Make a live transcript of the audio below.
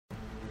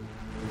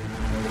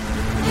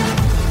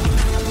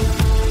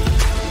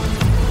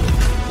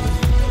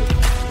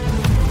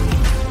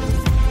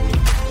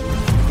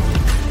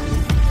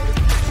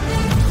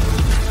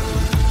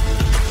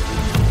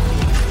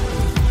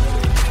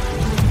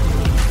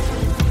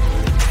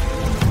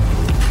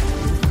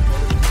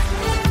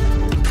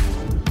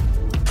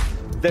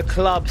The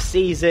club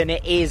season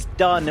is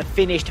done,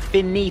 finished,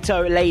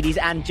 finito, ladies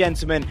and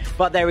gentlemen,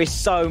 but there is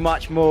so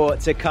much more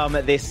to come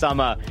this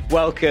summer.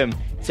 Welcome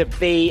to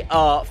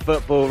BR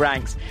Football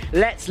Ranks.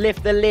 Let's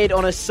lift the lid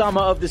on a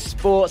summer of the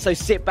sport, so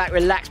sit back,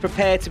 relax,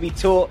 prepare to be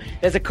taught.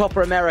 There's a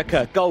Copa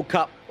America, Gold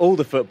Cup, all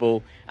the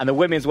football, and the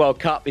Women's World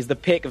Cup is the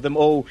pick of them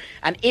all.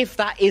 And if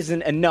that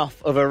isn't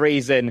enough of a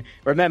reason,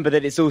 remember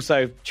that it's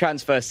also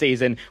transfer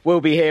season.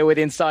 We'll be here with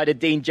insider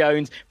Dean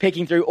Jones,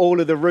 picking through all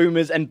of the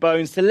rumours and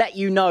bones to let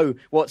you know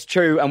what's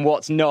true and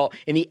what's not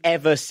in the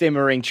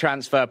ever-simmering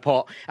transfer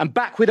pot. And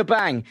back with a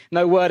bang,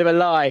 no word of a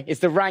lie, it's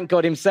the rank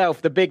god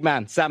himself, the big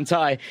man, Sam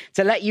Tighe,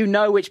 to let you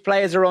know which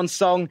players are on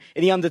song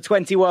in the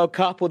Under-20 World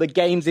Cup or the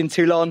games in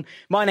Toulon.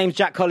 My name's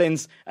Jack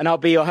Collins, and I'll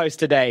be your host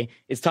today.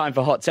 It's time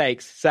for Hot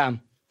Takes.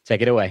 Sam,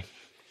 take it away.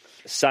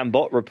 Sam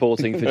Bott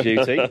reporting for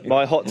duty.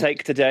 My hot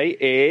take today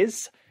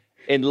is,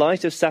 in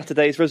light of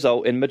Saturday's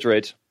result in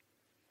Madrid,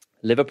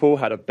 Liverpool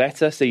had a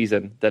better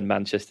season than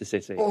Manchester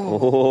City. Sorry,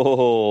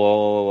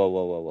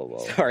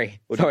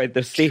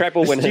 the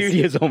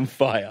studio's on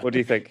fire. What do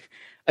you think?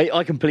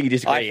 I completely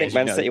disagree. I think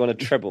Man City won a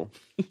treble.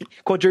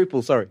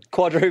 Quadruple, sorry.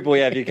 Quadruple,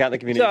 yeah, if you count the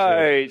community.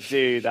 Don't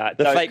do that.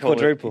 The fake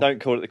quadruple. Don't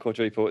call it the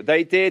quadruple.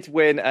 They did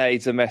win a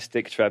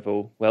domestic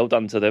treble. Well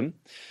done to them.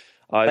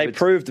 They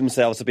proved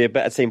themselves to be a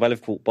better team by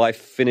Liverpool by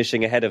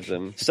finishing ahead of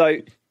them. So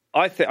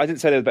I didn't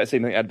say they were a better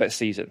team. I think they had a better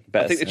season.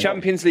 I think the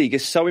Champions League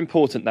is so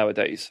important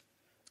nowadays.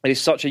 It is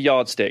such a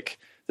yardstick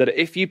that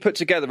if you put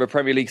together a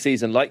Premier League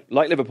season like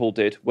Liverpool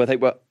did, where they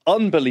were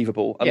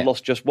unbelievable and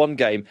lost just one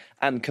game,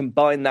 and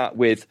combine that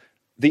with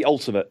the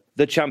ultimate,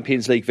 the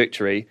Champions League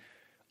victory,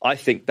 I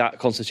think that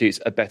constitutes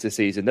a better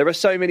season. There are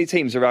so many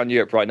teams around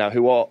Europe right now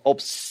who are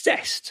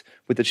obsessed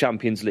with the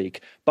Champions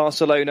League.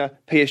 Barcelona,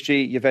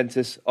 PSG,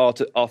 Juventus are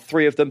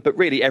three of them, but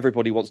really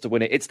everybody wants to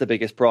win it. It's the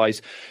biggest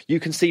prize. You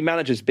can see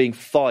managers being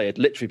fired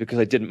literally because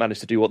they didn't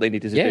manage to do what they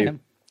needed to do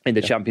in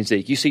the Champions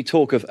League. You see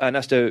talk of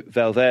Ernesto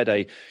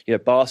Valverde,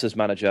 Barca's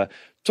manager.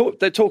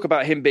 They talk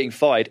about him being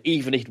fired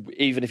even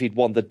if he'd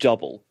won the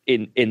double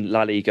in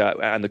La Liga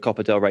and the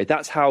Copa del Rey.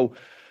 That's how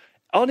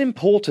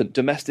unimportant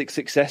domestic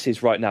success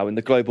is right now in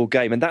the global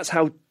game, and that's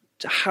how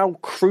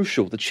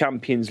crucial the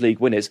Champions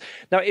League win is.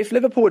 Now, if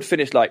Liverpool had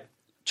finished like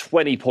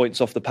 20 points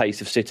off the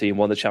pace of City and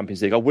won the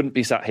Champions League, I wouldn't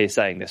be sat here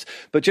saying this.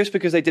 But just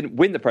because they didn't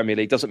win the Premier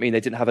League doesn't mean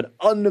they didn't have an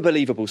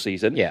unbelievable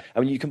season. Yeah.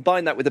 And when you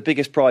combine that with the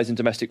biggest prize in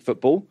domestic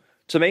football,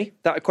 to me,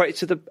 that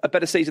equates to a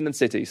better season than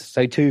City's.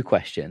 So two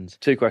questions.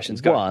 Go.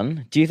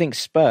 One, do you think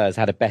Spurs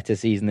had a better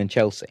season than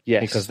Chelsea? Yes.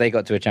 Because they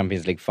got to a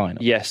Champions League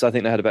final. Yes, I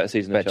think they had a better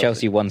season than Chelsea. But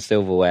Chelsea won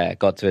silverware,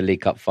 got to a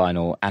League Cup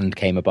final and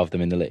came above them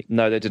in the league.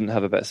 No, they didn't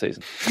have a better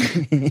season.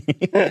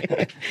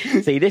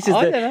 See, this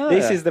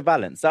is the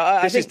balance.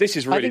 This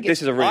is a really tough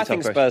question. I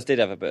think Spurs did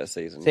have a better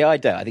season. See, I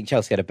don't. I think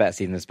Chelsea had a better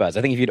season than Spurs.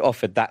 I think if you'd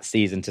offered that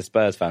season to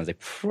Spurs fans, they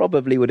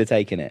probably would have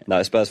taken it.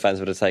 No, Spurs fans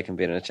would have taken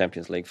being in a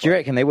Champions League final. Do you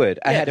reckon they would?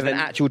 Ahead of an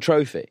actual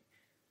trophy?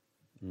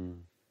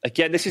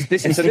 Again, this is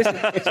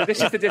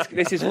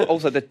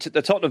also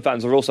the Tottenham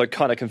fans are also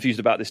kind of confused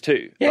about this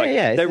too.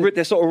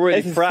 They're sort of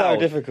really proud. So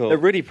difficult. They're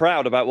really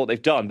proud about what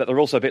they've done, but they're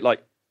also a bit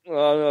like,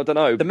 I don't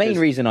know. The main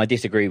reason I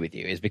disagree with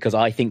you is because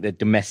I think that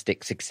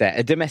domestic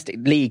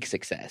league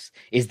success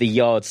is the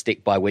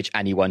yardstick by which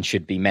anyone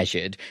should be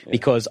measured. Yeah.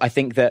 Because I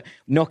think that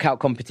knockout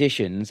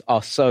competitions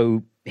are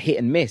so hit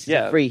and miss.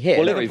 It's a free hit.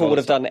 Well, Liverpool would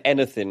have done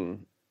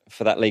anything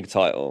for that league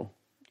title.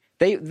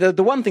 The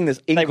one thing that's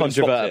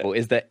incontrovertible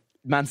is that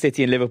Man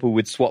City and Liverpool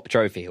would swap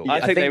trophy. I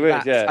think they would,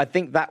 I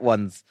think that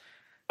one's...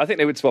 I think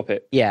they would swap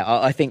it. Yeah,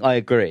 I think I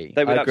agree.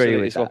 They would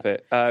absolutely swap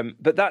it.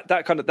 But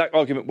that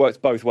argument works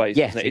both ways.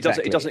 Yes, doesn't it?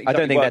 Exactly. It doesn't I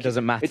don't think that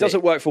doesn't matter. It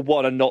doesn't work for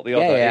one and not the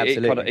other. Yeah,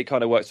 absolutely. It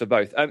kind of works for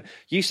both.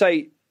 You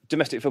say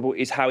domestic football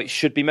is how it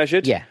should be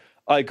measured. Yeah.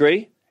 I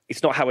agree.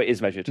 It's not how it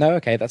is measured. No,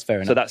 okay, that's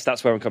fair enough. So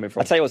that's where I'm coming from.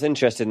 I'll tell you what's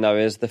interesting, though,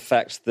 is the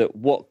fact that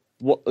what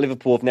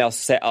Liverpool have now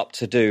set up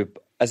to do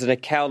as an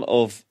account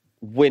of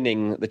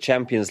winning the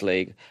Champions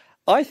League,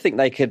 I think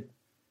they could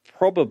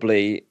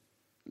probably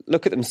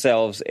look at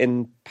themselves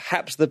in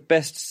perhaps the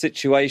best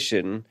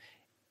situation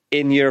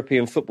in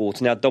European football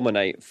to now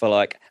dominate for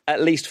like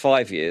at least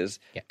 5 years,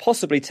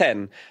 possibly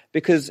 10,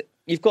 because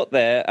you've got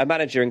there a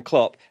manager in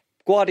Klopp.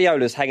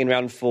 Guardiola's hanging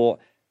around for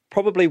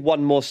probably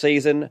one more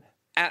season.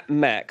 At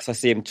max, I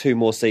see him 2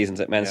 more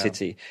seasons at Man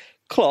City.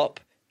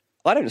 Klopp,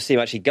 I don't see him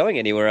actually going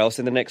anywhere else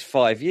in the next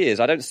 5 years.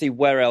 I don't see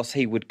where else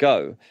he would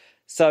go.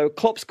 So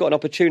Klopp's got an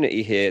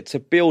opportunity here to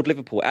build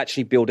Liverpool,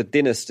 actually build a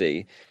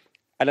dynasty.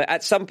 And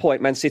at some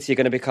point, Man City are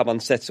going to become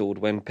unsettled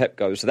when Pep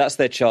goes. So that's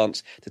their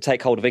chance to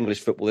take hold of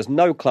English football. There's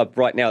no club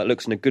right now that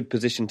looks in a good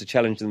position to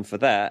challenge them for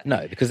that.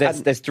 No, because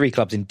there's 3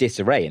 clubs in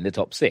disarray in the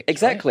top 6.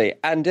 Exactly. Right?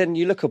 And then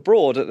you look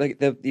abroad at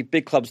the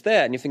big clubs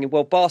there and you're thinking,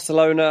 well,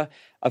 Barcelona,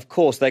 of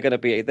course, they're going to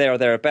be there or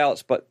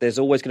thereabouts, but there's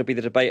always going to be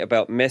the debate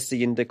about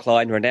Messi in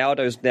decline.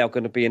 Ronaldo's now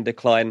going to be in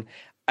decline.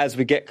 As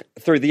we get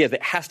through the years,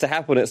 it has to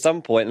happen at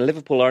some point, and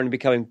Liverpool are only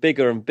becoming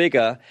bigger and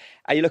bigger.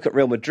 And you look at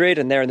Real Madrid,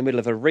 and they're in the middle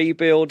of a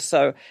rebuild.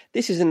 So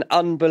this is an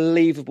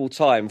unbelievable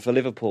time for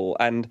Liverpool,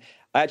 and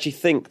I actually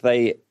think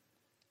they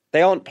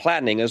they aren't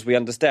planning, as we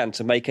understand,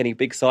 to make any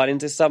big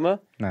signings this summer.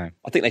 No.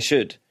 I think they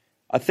should.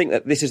 I think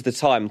that this is the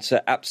time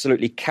to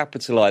absolutely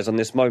capitalise on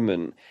this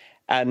moment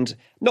and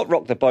not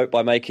rock the boat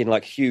by making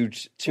like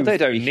huge. They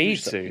don't need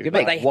to.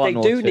 But they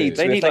do need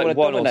to. They need like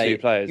one or two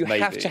players. You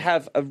maybe. have to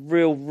have a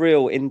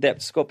real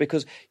in-depth squad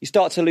because you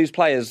start to lose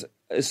players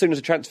as soon as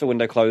the transfer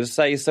window closes.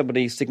 Say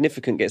somebody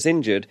significant gets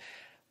injured.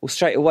 Well,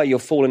 straight away you're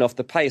falling off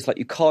the pace. Like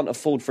you can't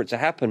afford for it to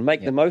happen.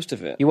 Make the most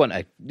of it.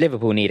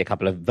 Liverpool need a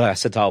couple of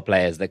versatile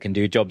players that can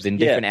do jobs in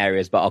different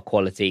areas, but are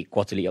quality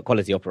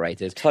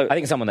operators. I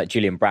think someone like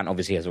Julian Brandt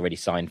obviously has already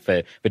signed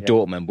for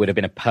Dortmund would have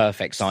been a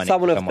perfect signing.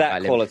 Someone of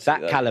that quality,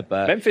 that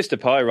caliber. Memphis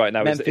Depay right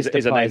now is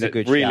a name that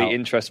really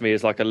interests me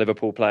as like a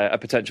Liverpool player, a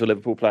potential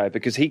Liverpool player,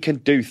 because he can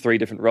do 3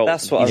 different roles.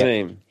 That's what I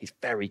mean. He's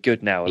very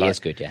good now. He is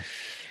good, yeah.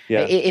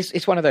 Yeah.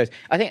 It's one of those.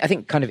 I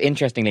think kind of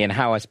interestingly, and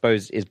how I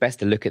suppose is best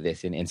to look at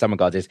this in some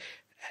regards is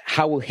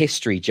how will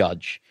history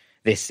judge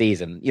this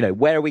season?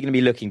 Where are we going to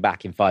be looking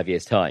back in 5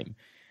 years' time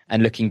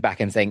and looking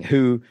back and saying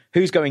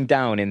who's going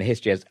down in the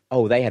history as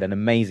they had an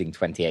amazing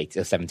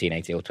 2018 or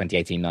 17-18 or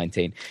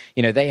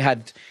 2018-19. They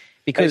had.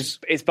 Because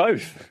it's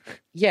both.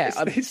 Yeah,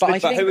 but I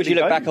think who would you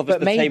look back on as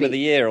the team of the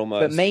year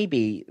almost? But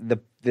maybe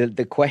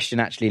the question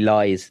actually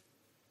lies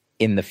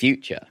in the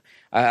future.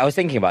 I was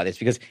thinking about this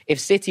because if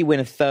City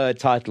win a 3rd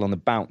title on the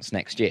bounce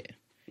next year,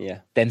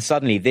 then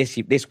suddenly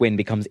this win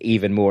becomes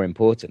even more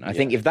important. I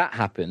think if that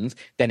happens,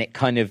 then it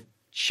kind of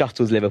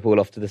shuttles Liverpool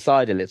off to the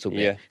side a little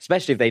bit,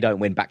 especially if they don't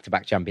win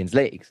back-to-back Champions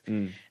Leagues.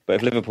 But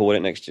if Liverpool win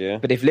it next year...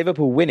 But if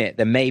Liverpool win it,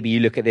 then maybe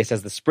you look at this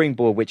as the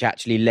springboard which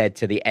actually led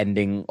to the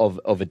ending of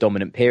a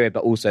dominant period,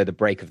 but also the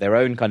break of their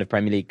own kind of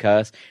Premier League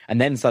curse.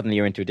 And then suddenly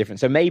you're into a different...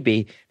 So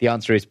maybe the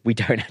answer is we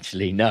don't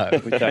actually know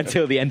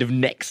until the end of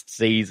next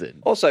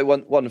season. Also,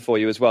 one for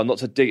you as well, not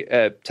to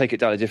take it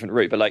down a different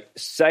route, but like,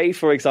 say,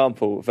 for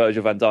example,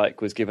 Virgil van Dijk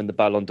was given the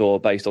Ballon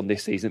d'Or based on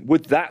this season.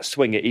 Would that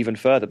swing it even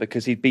further?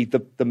 Because he'd be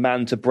the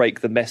man to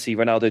break the Messi,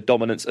 Ronaldo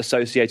dominance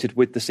associated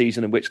with the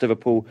season in which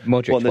Liverpool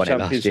won the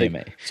Champions League.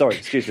 Mate. Sorry,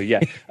 excuse me,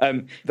 yeah.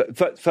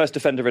 First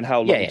defender in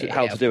how long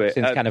to do it.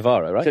 Since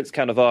Cannavaro, right? Since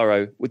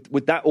Cannavaro.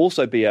 Would that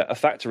also be a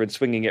factor in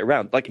swinging it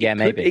around? Like,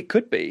 maybe. It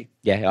could be.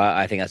 Yeah,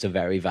 I think that's a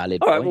very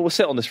valid point. All right, well, we'll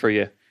sit on this for a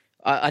year.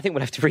 I think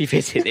we'll have to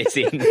revisit this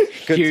in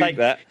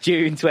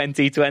June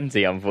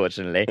 2020,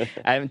 unfortunately.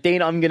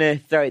 Dean, I'm going to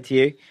throw it to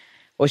you.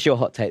 What's your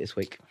hot take this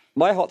week?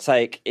 My hot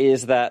take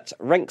is that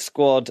rank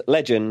squad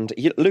legend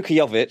Luka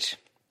Jovic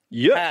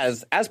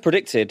has, as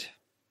predicted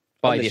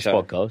by this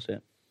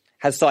podcast,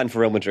 has signed for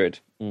Real Madrid.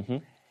 Mm-hmm.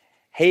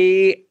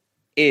 He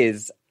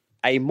is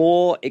a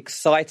more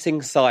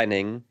exciting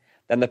signing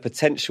than the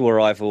potential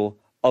arrival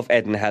of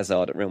Eden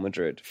Hazard at Real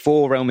Madrid.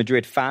 For Real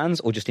Madrid fans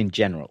or just in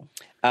general?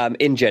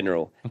 In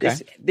general. Okay.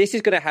 This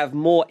is going to have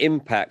more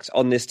impact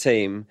on this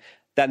team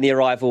than the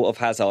arrival of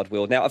Hazard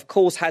will. Now, of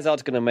course,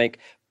 Hazard's going to make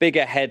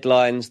bigger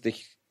headlines.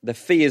 The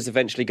fee is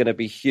eventually going to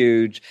be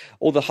huge.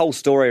 All the whole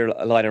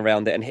storyline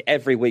around it. And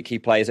every week he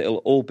plays, it'll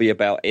all be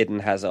about Eden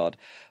Hazard.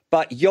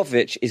 But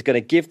Jovic is going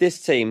to give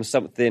this team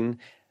something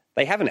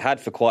they haven't had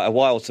for quite a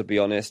while, to be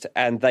honest,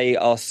 and they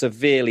are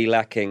severely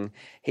lacking.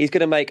 He's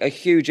going to make a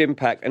huge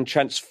impact and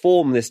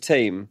transform this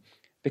team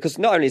because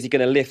not only is he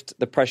going to lift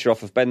the pressure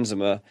off of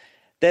Benzema,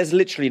 there's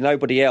literally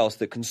nobody else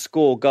that can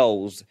score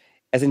goals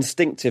as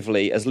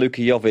instinctively as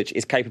Luka Jovic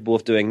is capable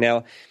of doing.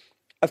 Now,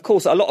 of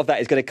course, a lot of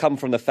that is going to come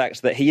from the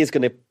fact that he is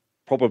going to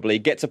probably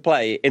get to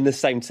play in the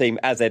same team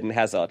as Eden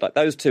Hazard. Like,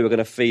 those two are going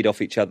to feed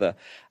off each other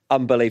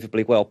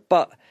unbelievably well.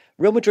 But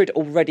Real Madrid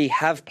already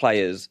have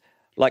players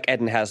like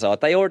Eden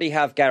Hazard. They already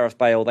have Gareth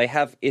Bale. They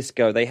have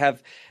Isco. They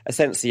have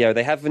Asensio.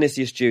 They have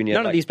Vinicius Jr.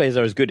 None of these players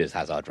are as good as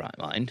Hazard, right?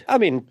 Mind. I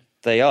mean,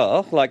 they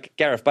are. Like,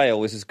 Gareth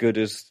Bale is as good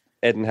as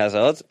Eden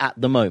Hazard at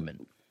the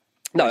moment.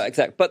 No,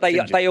 exactly. But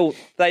they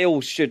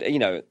all should.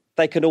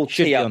 They can all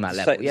tee up on that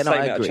level. Same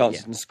amount of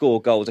chances and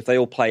score goals if they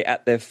all play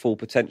at their full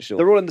potential.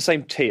 They're all in the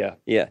same tier.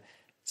 Yeah.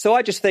 So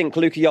I just think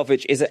Luka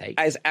Jovic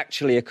is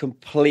actually a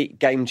complete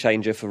game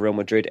changer for Real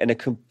Madrid in a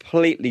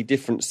completely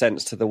different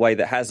sense to the way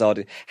that Hazard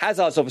is.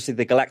 Hazard's obviously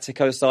the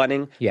Galactico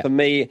signing. Yeah. For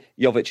me,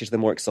 Jovic is the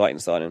more exciting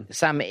signing.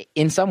 Sam,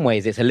 in some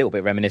ways, it's a little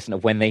bit reminiscent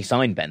of when they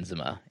signed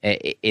Benzema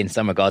in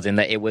some regards, in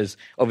that it was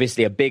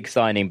obviously a big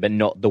signing, but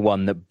not the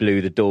one that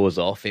blew the doors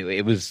off.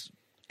 It was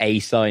a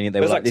signing. It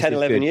was like 10,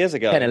 11 years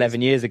ago. 10,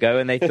 11 years ago,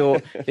 and they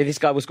thought that this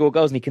guy will score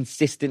goals, and he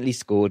consistently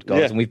scored goals.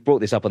 Yeah. And we've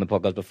brought this up on the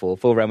podcast before,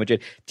 for Real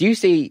Madrid. Do you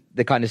see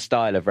the kind of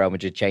style of Real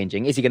Madrid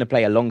changing? Is he going to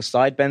play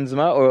alongside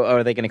Benzema, or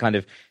are they going to kind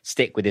of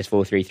stick with this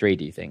 4-3-3,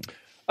 do you think?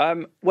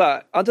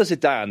 Well, under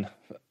Zidane,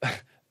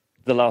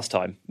 the last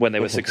time when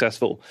they were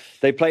successful,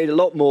 they played a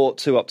lot more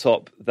two up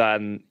top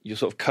than your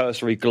sort of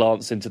cursory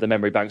glance into the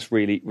memory banks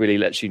really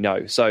lets you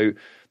know. So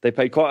they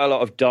played quite a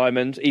lot of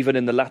diamond, even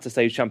in the latter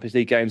stage Champions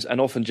League games,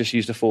 and often just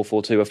used a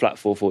 4-4-2, a flat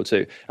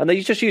 4-4-2. And they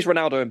just used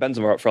Ronaldo and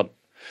Benzema up front.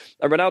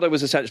 And Ronaldo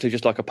was essentially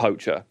just like a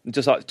poacher,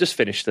 just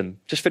finish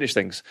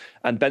things.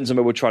 And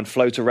Benzema would try and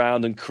float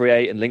around and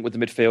create and link with the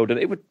midfield, and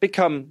it would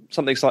become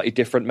something slightly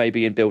different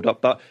maybe in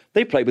build-up. But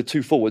they played with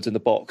two forwards in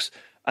the box,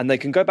 And they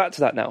can go back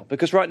to that now,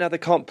 because right now they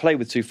can't play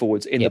with two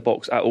forwards in the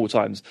box at all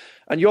times.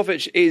 And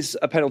Jovic is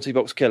a penalty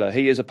box killer.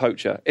 He is a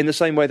poacher in the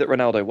same way that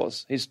Ronaldo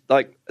was. He's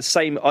like the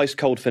same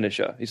ice-cold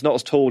finisher. He's not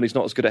as tall and he's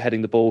not as good at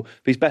heading the ball, but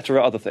he's better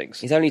at other things.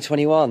 He's only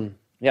 21.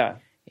 Yeah.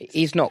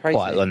 He's not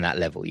quite on that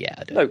level yet.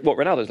 I don't No, what,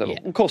 Ronaldo's level?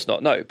 Yeah. Of course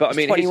not. No, but I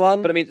mean,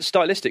 21. But I mean,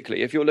 stylistically,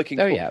 if you're looking,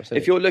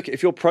 absolutely.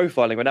 if you're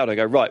profiling Ronaldo,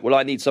 go right. Well,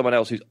 I need someone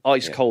else who's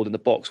ice cold in the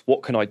box.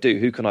 What can I do?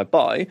 Who can I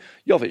buy?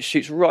 Jovic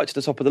shoots right to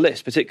the top of the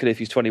list, particularly if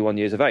he's 21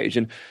 years of age,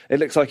 and it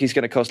looks like he's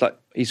going to cost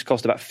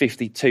cost about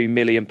 £52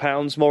 million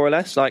more or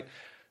less. Like,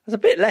 that's a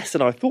bit less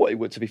than I thought it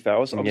would. To be fair, I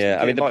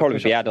mean, there'll probably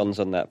be add-ons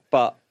on that.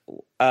 But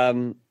how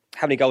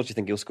many goals do you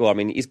think he'll score? I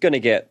mean, he's going to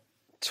get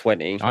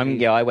 20.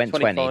 I went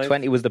 20.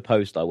 20 was the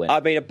post I went. I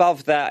mean,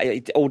 above that,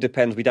 it all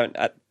depends. We don't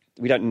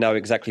know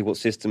exactly what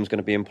system's going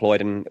to be employed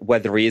and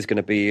whether he is going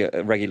to be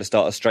a regular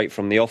starter straight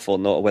from the off or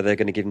not, or whether they're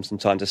going to give him some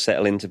time to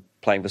settle into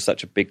playing for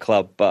such a big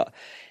club. But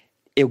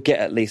he'll get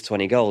at least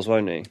 20 goals,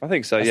 won't he? I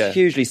think so, That's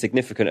hugely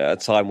significant at a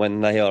time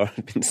when they are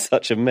in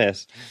such a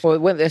mess.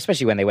 Well,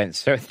 especially when they went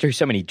through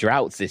so many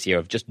droughts this year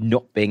of just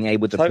not being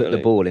able to put the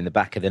ball in the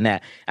back of the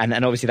net. And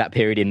obviously that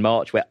period in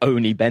March where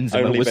only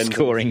Benzema was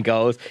scoring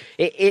goals.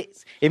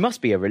 It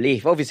must be a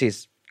relief. Obviously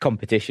it's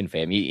competition for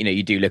him.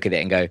 You do look at it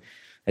and go,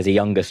 there's a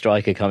younger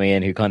striker coming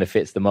in who kind of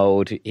fits the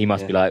mould. He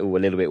must be like, a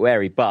little bit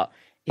wary. But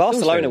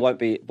Barcelona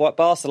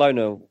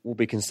will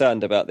be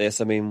concerned about this.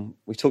 I mean,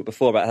 we talked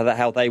before about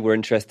how they were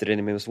interested in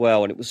him as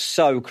well, and it was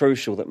so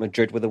crucial that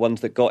Madrid were the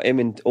ones that got him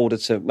in order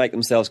to make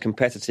themselves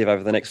competitive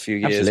over the next few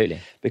years.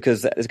 Absolutely.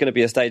 Because there's going to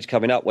be a stage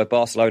coming up where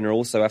Barcelona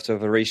also have to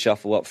have a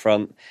reshuffle up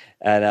front,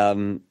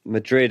 and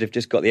Madrid have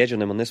just got the edge on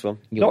them on this one.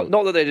 Not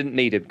that they didn't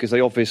need him, because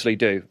they obviously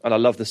do, and I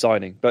love the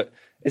signing, but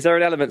is there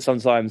an element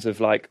sometimes of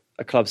like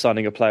a club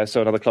signing a player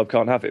so another club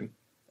can't have him?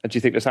 And do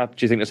you think this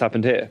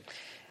happened here?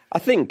 I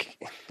think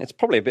it's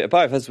probably a bit of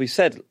both. As we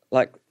said,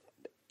 like,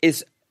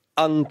 it's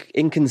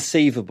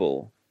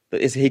inconceivable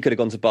that he could have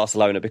gone to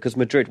Barcelona, because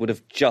Madrid would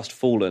have just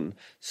fallen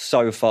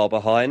so far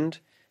behind,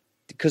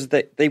 because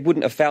they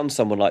wouldn't have found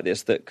someone like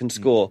this that can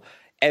score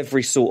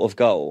every sort of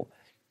goal.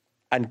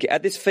 And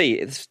at this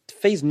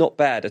fee's not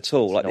bad at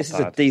all. Like, this is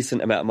a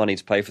decent amount of money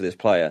to pay for this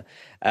player.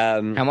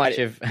 How much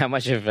have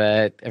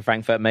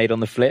Frankfurt made on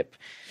the flip?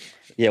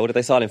 Yeah, what did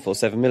they sign him for?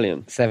 7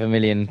 million? 7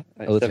 million.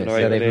 So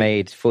they've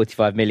made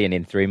 45 million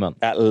in 3 months.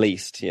 At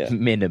least, yeah.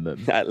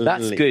 Minimum.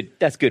 That's good.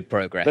 That's good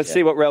progress. Let's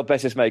see what Real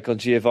Betis make on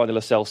Giovanni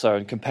Lo Celso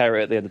and compare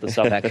it at the end of the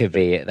summer. That could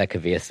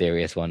be a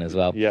serious one as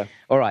well. Yeah.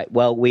 All right.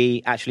 Well,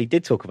 we actually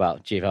did talk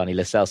about Giovanni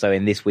Lo Celso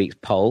in this week's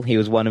poll. He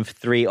was one of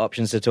 3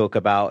 options to talk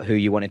about who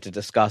you wanted to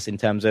discuss in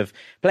terms of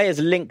players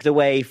linked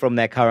away from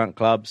their current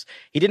clubs.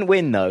 He didn't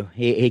win, though.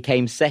 He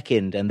came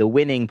second, and the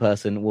winning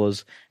person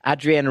was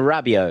Adrien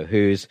Rabiot,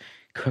 whose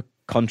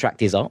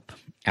contract is up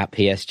at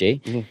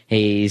PSG. Mm-hmm.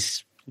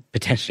 He's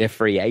potentially a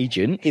free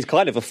agent. He's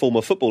kind of a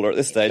former footballer at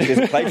this stage. He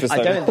hasn't played for so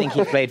I don't think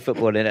he played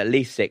football in at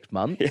least 6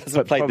 months. He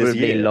hasn't played probably this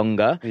year.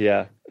 Longer.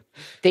 Yeah.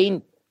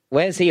 Dean,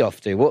 where's he off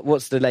to?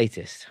 What's the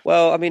latest?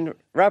 Well, I mean,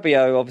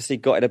 Rabiot obviously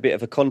got in a bit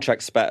of a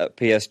contract spat at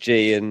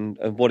PSG and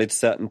wanted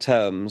certain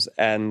terms,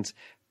 and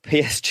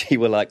PSG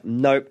were like,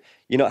 nope,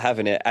 you're not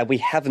having it, and we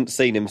haven't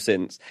seen him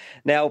since.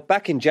 Now,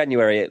 back in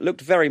January, it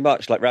looked very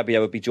much like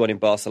Rabiot would be joining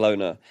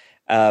Barcelona.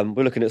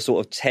 We're looking at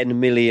sort of 10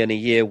 million a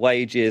year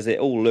wages. It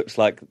all looks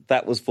like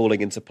that was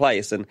falling into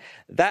place, and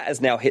that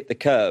has now hit the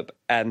curb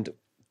and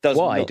does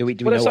why? not. Do we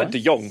well, know why? De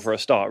Jong for a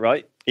start,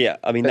 right? Yeah,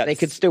 I mean, but they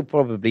could still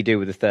probably do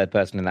with a third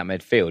person in that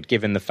midfield,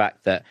 given the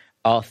fact that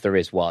Arthur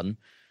is one.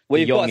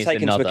 Well, you've got to is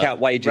take another. into account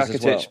wages Rakitic,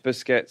 as well.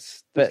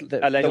 Busquets, But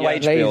the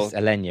wage bill,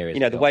 Alenya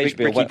is the wage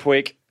bill. Ricky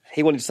Puig.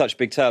 He wanted such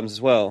big terms as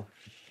well.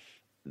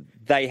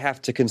 They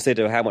have to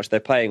consider how much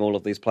they're paying all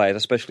of these players,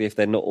 especially if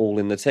they're not all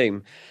in the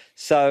team.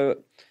 So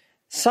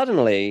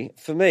suddenly,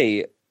 for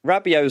me,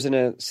 Rabiot's in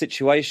a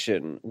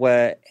situation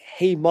where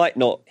he might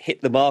not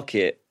hit the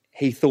market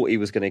he thought he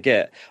was going to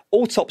get.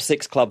 All top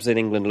 6 clubs in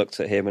England looked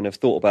at him and have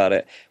thought about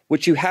it,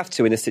 which you have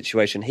to in this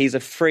situation. He's a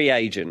free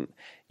agent.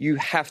 You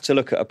have to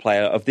look at a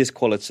player of this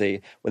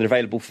quality when they're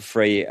available for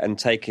free and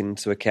take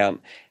into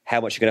account how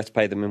much you're going to have to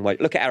pay them in wage.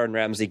 Look at Aaron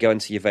Ramsey going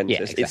to Juventus.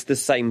 Yeah, exactly. It's the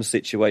same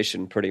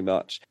situation pretty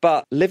much.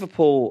 But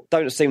Liverpool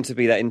don't seem to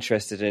be that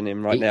interested in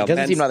him right now. It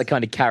doesn't seem like the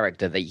kind of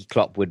character that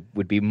Klopp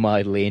would be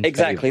mildly in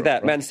Exactly favour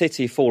that. of. Man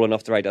City fallen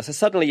off the radar. So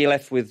suddenly you're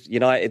left with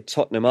United,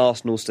 Tottenham,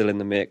 Arsenal still in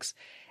the mix.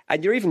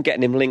 And you're even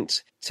getting him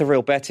linked to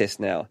Real Betis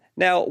now.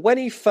 Now, when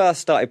he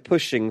first started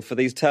pushing for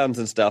these terms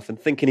and stuff and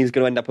thinking he was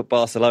going to end up at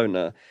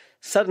Barcelona,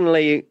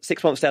 suddenly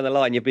 6 months down the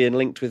line, you're being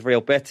linked with Real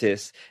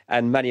Betis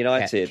and Man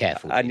United.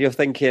 Careful. And you're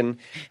thinking,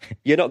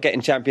 you're not getting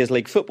Champions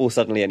League football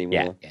suddenly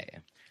anymore. Yeah.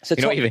 So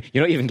you're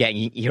not even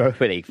getting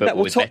Europa League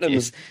football. With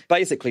Tottenham's Betis.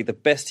 basically the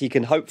best he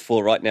can hope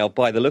for right now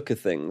by the look of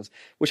things,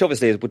 which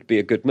obviously would be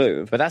a good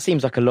move. But that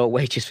seems like a lot of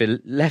wages for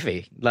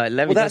Levy. Like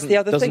Levy. Well, that's the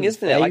other thing,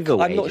 isn't it?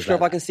 I'm not sure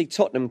if I can can see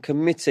Tottenham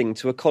committing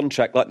to a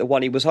contract like the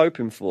one he was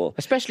hoping for.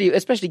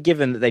 Especially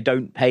given that they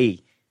don't pay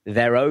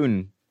their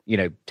own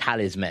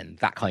talisman,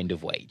 that kind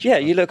of wage. Yeah,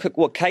 you look at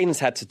what Kane's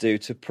had to do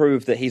to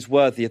prove that he's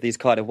worthy of these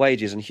kind of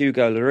wages, and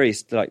Hugo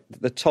Lloris, like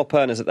the top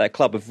earners at their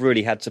club, have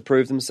really had to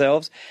prove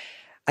themselves.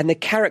 And the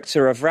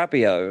character of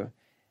Rabiot,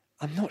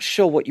 I'm not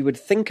sure what you would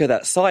think of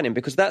that signing,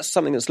 because that's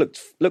something that's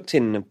looked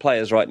in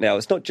players right now.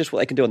 It's not just what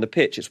they can do on the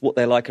pitch, it's what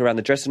they're like around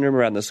the dressing room,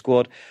 around the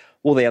squad.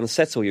 Will they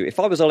unsettle you? If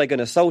I was Ole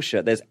Gunnar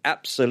Solskjaer, there's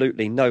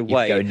absolutely no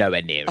way You'd go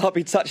nowhere near I'll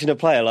be touching a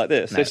player like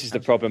this. No, this is the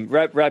problem.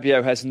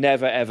 Rabiot has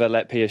never, ever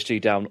let PSG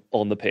down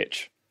on the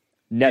pitch.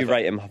 Never. You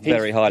rate him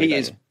very highly. He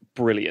is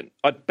brilliant.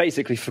 I'd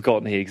basically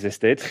forgotten he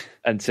existed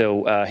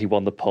until he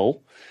won the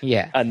poll.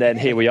 Yeah. And then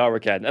here we are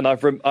again. And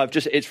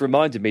it's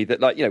reminded me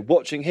that,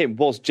 watching him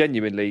was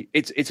genuinely,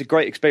 it's a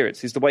great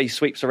experience. It's the way he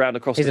sweeps around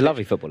across the pitch. He's a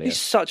lovely footballer. He's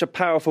such a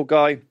powerful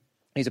guy.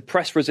 He's a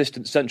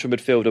press-resistant central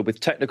midfielder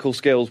with technical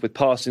skills, with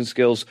passing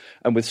skills,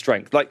 and with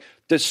strength.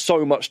 There's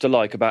so much to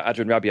like about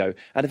Adrien Rabiot.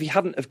 And if he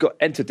hadn't have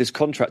entered this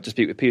contract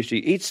dispute with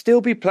PSG, he'd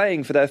still be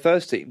playing for their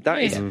first team.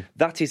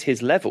 That is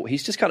his level.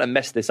 He's just kind of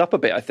messed this up a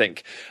bit, I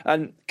think.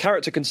 And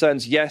character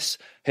concerns, yes.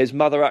 His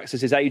mother acts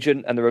as his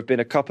agent, and there have been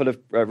a couple of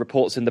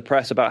reports in the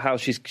press about how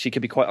she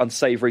can be quite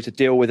unsavoury to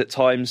deal with at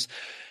times.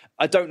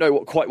 I don't know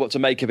quite what to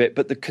make of it,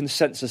 but the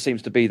consensus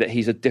seems to be that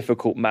he's a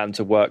difficult man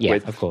to work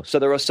with. Of course. So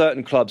there are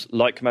certain clubs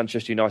like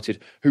Manchester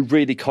United who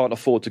really can't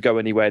afford to go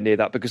anywhere near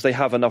that because they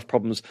have enough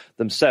problems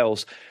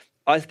themselves.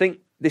 I think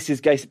this is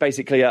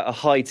basically a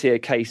high-tier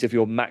case of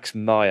your Max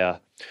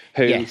Meyer,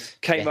 who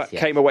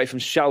came away from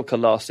Schalke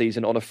last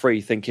season on a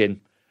free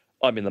thinking,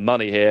 I'm in the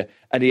money here,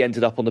 and he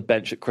ended up on the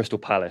bench at Crystal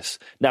Palace.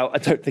 Now, I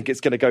don't think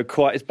it's going to go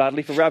quite as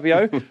badly for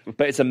Rabiot,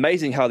 but it's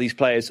amazing how these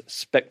players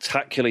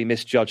spectacularly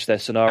misjudge their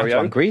scenario.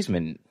 Antoine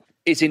Griezmann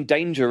is in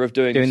danger of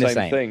doing the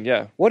same thing,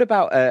 yeah. What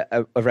about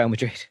a Real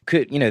Madrid?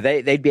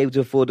 They'd be able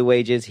to afford the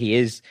wages. He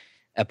is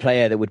a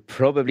player that would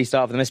probably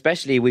start for them,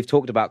 especially we've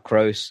talked about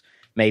Kroos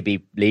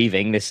maybe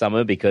leaving this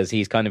summer because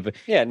he's kind of...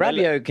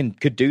 Rabiot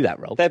could do that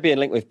role. They're being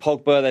linked with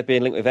Pogba, they're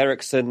being linked with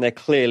Eriksen, they're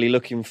clearly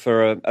looking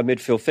for a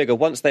midfield figure.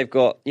 Once they've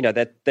got,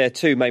 their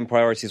two main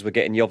priorities were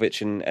getting Jovic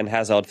and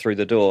Hazard through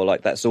the door.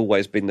 That's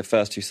always been the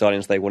first two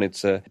signings they wanted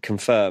to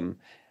confirm.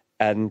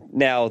 And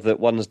now that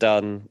one's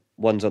done,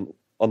 one's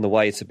on the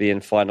way to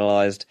being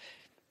finalised,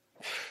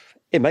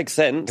 it makes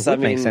sense. It would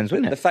make sense,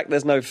 wouldn't it? The fact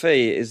there's no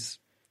fee is...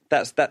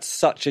 That's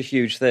such a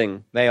huge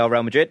thing. They are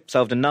Real Madrid.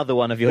 Solved another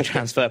one of your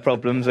transfer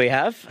problems we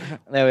have.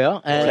 There we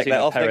are. Take that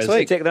off next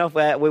week. Take that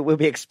off. We'll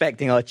be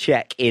expecting our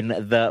check in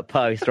the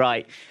post.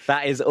 Right.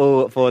 That is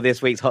all for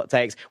this week's Hot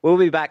Takes. We'll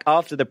be back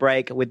after the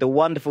break with the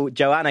wonderful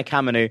Joanna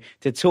Kamanu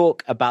to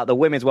talk about the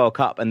Women's World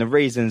Cup and the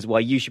reasons why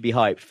you should be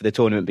hyped for the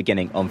tournament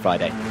beginning on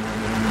Friday.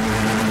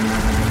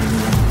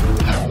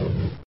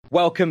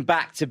 Welcome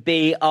back to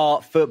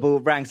BR Football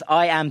Ranks.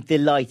 I am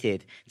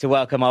delighted to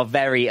welcome our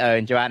very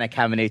own Joanna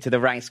Kamanu to the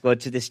Rank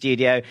Squad to the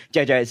studio.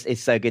 Jojo,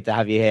 it's so good to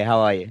have you here. How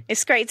are you?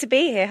 It's great to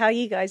be here. How are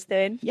you guys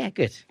doing? Yeah,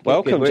 good.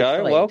 Welcome, good. Joe.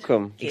 Excited.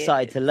 Welcome.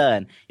 Excited to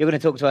learn. You're going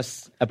to talk to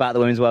us about the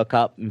Women's World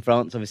Cup in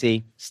France,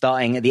 obviously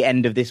starting at the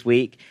end of this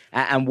week,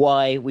 and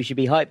why we should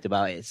be hyped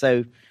about it.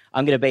 So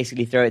I'm going to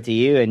basically throw it to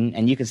you,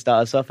 and you can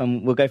start us off,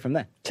 and we'll go from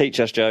there.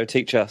 Teach us, Joe.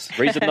 Teach us.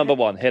 Reason number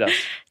one, hit us.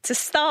 To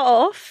start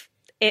off,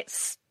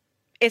 it's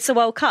a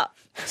World Cup,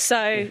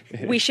 so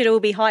we should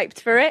all be hyped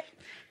for it.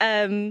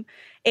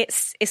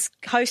 It's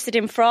hosted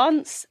in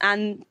France,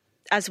 and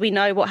as we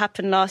know what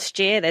happened last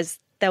year,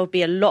 there'll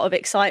be a lot of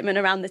excitement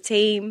around the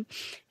team.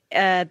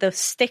 The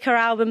sticker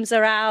albums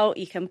are out.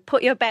 You can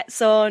put your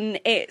bets on.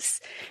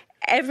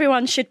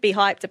 Everyone should be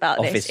hyped about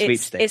Office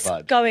this.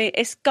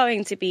 It's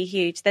going to be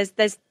huge.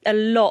 There's a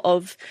lot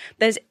of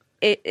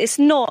it's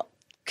not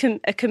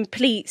a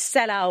complete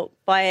sellout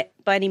by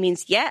any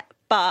means yet,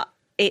 but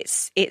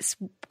it's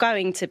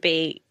going to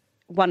be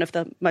one of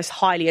the most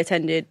highly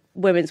attended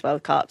Women's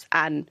World Cups,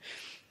 and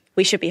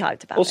we should be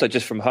hyped about it. Also,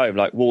 just from home,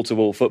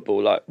 wall-to-wall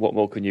football, what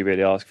more can you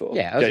really ask for?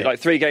 Yeah,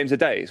 3 games a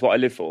day is what I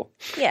live for.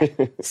 Yeah.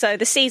 So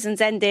the season's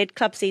ended,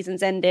 club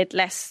season's ended.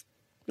 Let's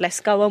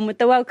go on with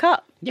the World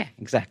Cup. Yeah,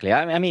 exactly.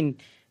 I mean,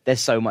 there's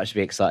so much to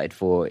be excited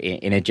for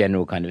in a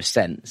general kind of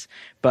sense,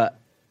 but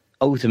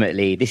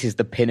ultimately, this is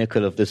the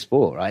pinnacle of the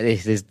sport, right?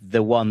 This is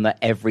the one that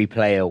every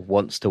player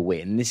wants to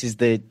win. This is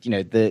the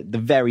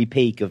very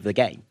peak of the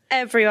game.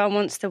 Everyone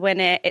wants to win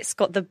it. It's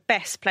got the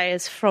best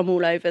players from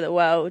all over the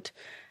world,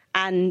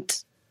 and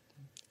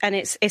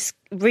it's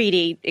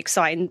really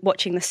exciting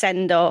watching the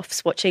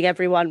send-offs, watching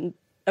everyone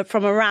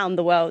from around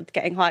the world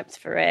getting hyped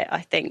for it. I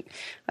think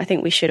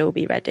we should all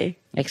be ready.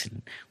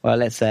 Excellent. Well,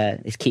 let's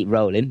keep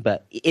rolling.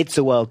 But It's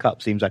a World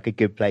Cup seems like a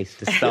good place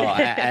to start.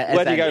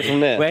 Where do you go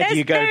from there?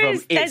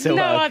 There's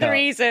no other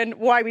reason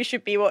why we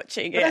should be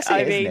watching it.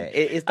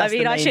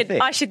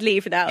 I should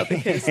leave now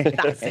because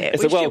that's it.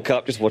 It's a World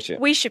Cup. Just watch it.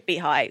 We should be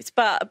hyped.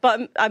 But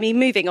I mean,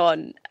 moving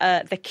on,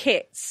 the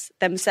kits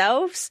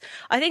themselves.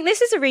 I think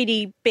this is a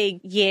really big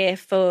year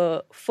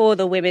for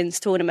the women's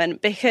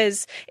tournament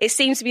because it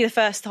seems to be the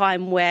first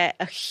time where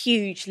a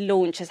huge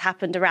launch has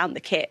happened around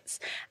the kits,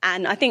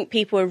 and I think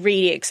people are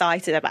really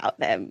excited about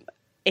them.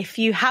 if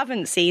you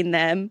haven't seen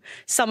them,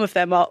 some of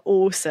them are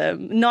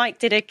awesome. Nike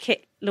did a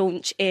kit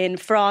launch in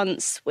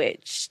France,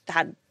 which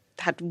had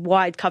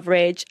wide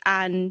coverage,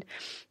 and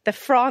the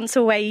France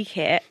away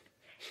kit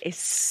is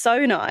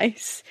so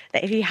nice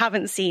that if you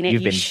haven't seen it,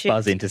 you've been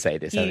buzzing to say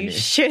this, haven't you? You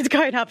should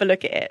go and have a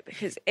look at it,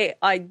 because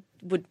I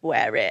would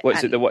wear it. What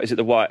is it? What is it?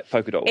 The white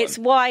polka dot one? It's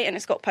white and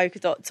it's got polka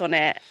dots on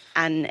it,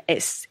 and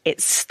it's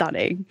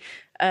stunning.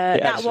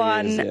 That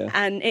one, is, yeah.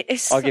 And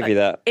it's. I'll give you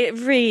that. It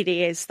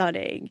really is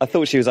stunning. I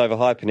thought she was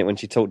overhyping it when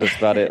she talked to us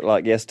about it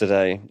like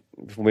yesterday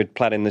when we were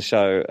planning the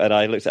show, and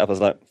I looked it up. I was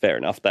like, fair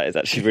enough, that is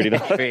actually really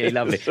nice. Really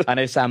lovely. I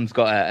know Sam's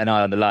got an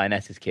eye on the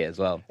Lionesses kit as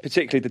well.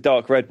 Particularly the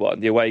dark red one,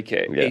 the away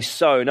kit, is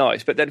so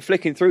nice. But then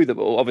flicking through them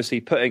all,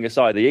 obviously putting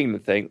aside the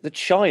England thing, the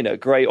China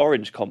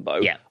grey-orange combo,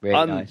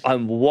 really nice.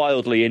 I'm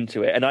wildly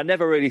into it. And I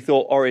never really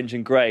thought orange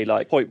and grey,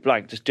 like point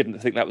blank, just didn't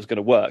think that was going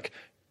to work.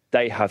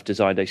 They have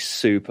designed a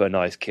super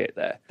nice kit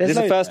there. Is this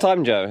the first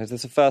time, Joe? Is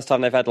this the first time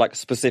they've had like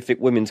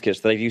specific women's kits?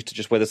 They used to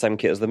just wear the same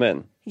kit as the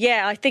men.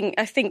 Yeah, I think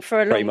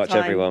for a long time. Pretty much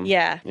everyone.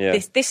 Yeah.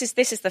 This is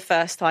the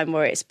first time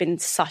where it's been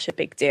such a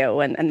big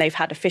deal, and they've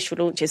had official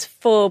launches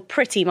for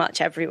pretty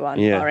much everyone,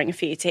 barring a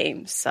few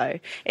teams. So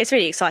it's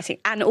really exciting.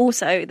 And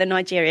also the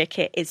Nigeria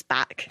kit is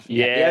back.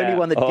 Yeah, the only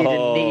one that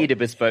didn't need a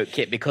bespoke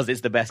kit because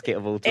it's the best kit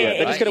of all time.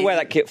 They're just going to wear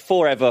that kit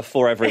forever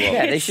for everyone.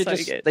 Yeah,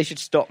 they should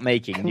stop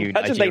making new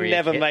Nigeria Nigeria they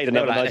never kit. made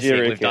another Nigeria kit.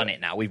 We've done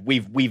it now.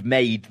 We've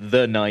made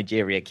the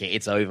Nigeria kit.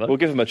 It's over. We'll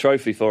give them a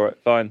trophy for it.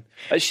 Fine.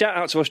 Shout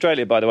out to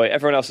Australia, by the way.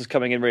 Everyone else is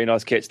coming in really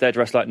nice kits. They're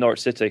dressed like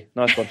Norwich City.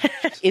 Nice one.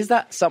 Is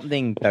that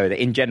something, though,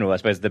 that in general, I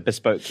suppose the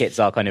bespoke kits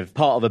are kind of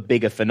part of a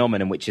bigger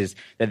phenomenon, which is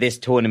that this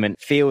tournament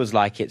feels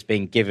like it's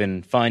been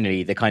given,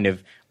 finally, the kind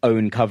of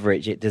own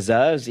coverage it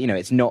deserves. You know,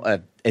 it's not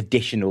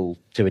additional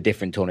to a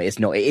different tournament.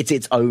 It's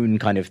its own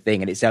kind of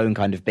thing and its own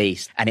kind of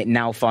beast. And it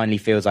now finally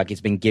feels like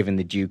it's been given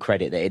the due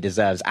credit that it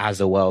deserves as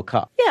a World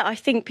Cup. Yeah, I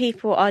think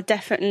people are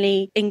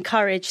definitely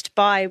encouraged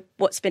by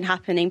what's been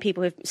happening.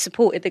 People have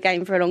supported the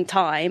game for a long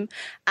time.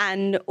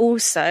 And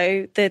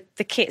also the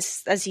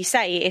kits, as you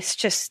say, it's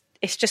just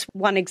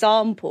one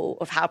example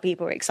of how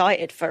people are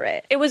excited for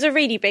it. It was a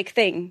really big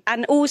thing.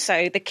 And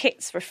also the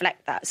kits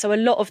reflect that. So a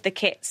lot of the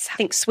kits, I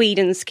think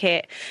Sweden's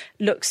kit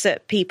looks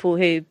at people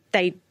who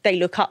they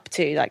look up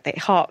to, like it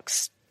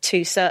harks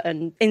to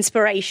certain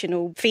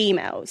inspirational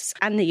females,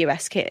 and the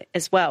US kit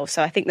as well.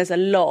 So I think there's a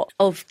lot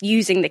of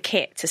using the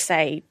kit to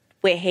say,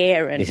 we're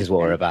here. And this is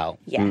what we're about.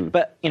 Yeah.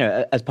 But, you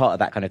know, as part of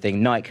that kind of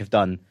thing, Nike have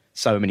done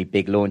so many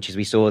big launches.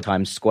 We saw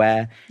Times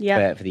Square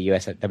for the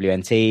US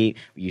WNT.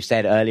 You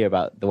said earlier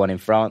about the one in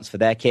France for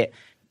their kit.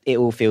 It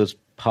all feels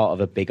part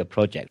of a bigger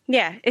project.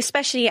 Yeah,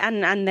 especially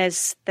and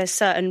there's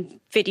certain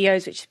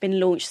videos which have been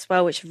launched as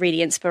well, which are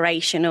really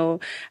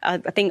inspirational. I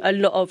think a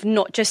lot of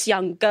not just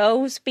young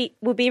girls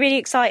will be really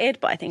excited,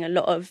 but I think a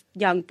lot of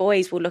young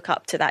boys will look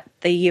up to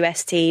the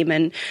US team.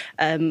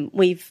 And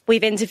we've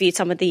interviewed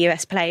some of the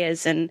US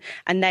players, and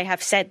they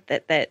have said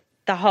that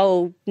the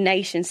whole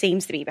nation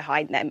seems to be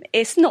behind them.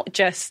 It's not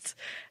just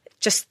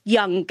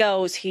young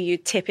girls who you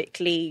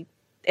typically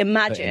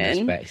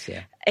imagine. Space,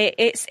 yeah.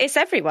 It's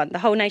everyone. The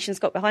whole nation's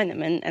got behind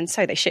them, and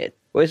so they should.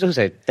 Well, it's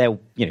also,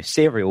 they're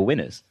serial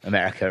winners,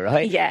 America,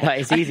 right? Yeah.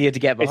 Like, it's easier to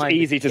get behind.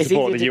 It's easy to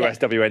support the US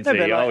WNT. No,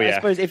 but I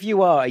suppose if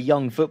you are a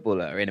young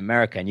footballer in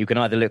America, and you can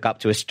either look up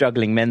to a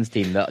struggling men's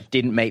team that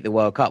didn't make the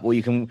World Cup, or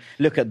you can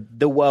look at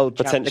the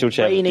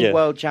reigning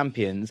world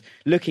champions,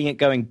 looking at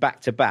going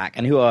back to back,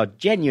 and who are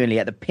genuinely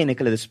at the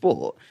pinnacle of the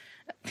sport.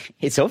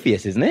 It's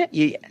obvious, isn't it?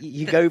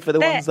 You go for the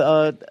ones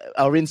that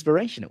are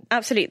inspirational.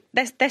 Absolutely,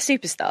 they're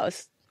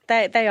superstars.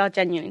 They are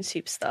genuine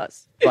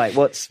superstars. Right,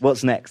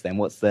 what's next then?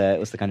 What's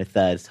the kind of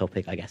third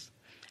topic, I guess?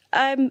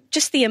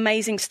 Just the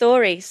amazing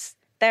stories.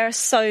 There are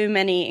so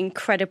many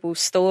incredible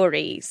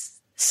stories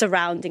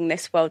surrounding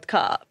this World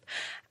Cup,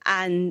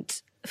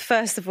 and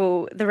first of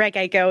all, the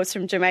reggae girls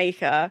from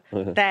Jamaica,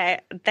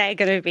 they're going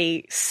to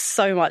be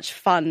so much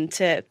fun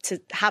to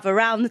have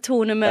around the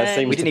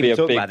tournament. We didn't even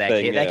talk about their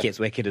kit. Their kit's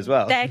wicked as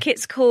well. Their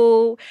kit's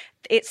cool.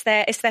 It's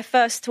their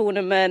first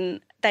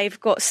tournament. They've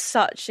got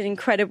such an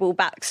incredible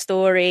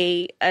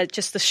backstory.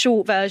 Just the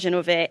short version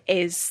of it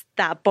is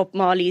that Bob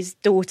Marley's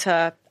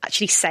daughter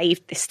actually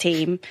saved this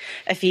team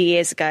a few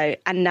years ago,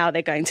 and now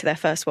they're going to their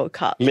first World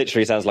Cup.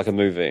 Literally sounds like a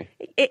movie.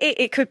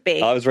 It could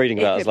be. I was reading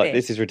about it. I was like,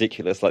 this is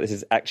ridiculous. Like, this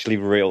is actually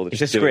real.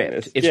 It's a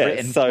script. It's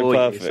written so for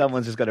perfect. you.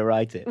 Someone's just got to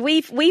write it.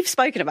 We've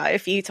spoken about it a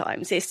few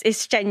times.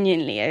 It's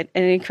genuinely an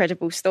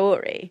incredible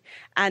story,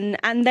 and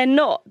they're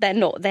not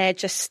there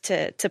just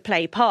to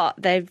play part.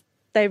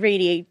 They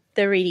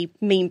really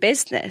mean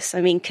business.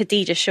 I mean,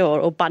 Khadija Shaw,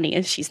 or Bunny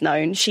as she's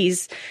known,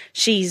 she's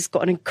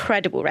got an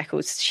incredible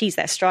record. She's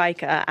their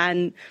striker,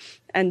 and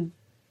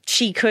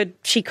she could,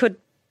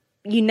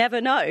 you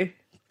never know,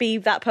 be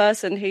that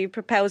person who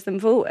propels them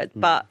forward.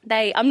 But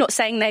I'm not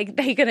saying they're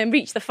going to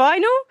reach the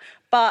final,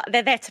 but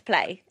they're there to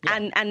play,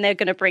 and they're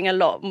going to bring a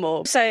lot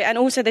more. So, and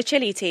also the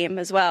Chile team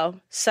as well.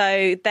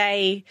 So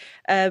they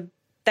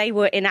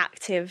were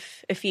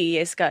inactive a few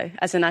years ago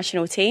as a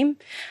national team.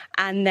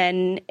 And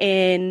then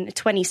in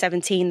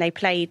 2017, they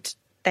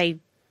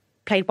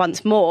played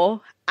once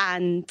more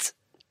and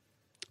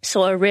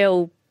saw a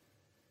real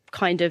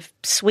kind of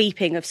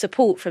sweeping of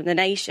support from the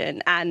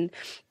nation. And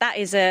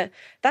that's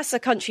a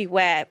country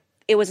where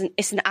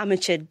it's an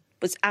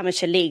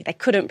amateur league. They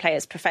couldn't play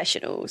as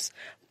professionals,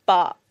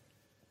 but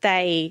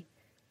they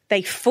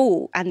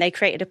fought and they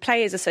created a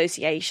players'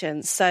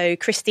 association. So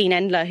Christine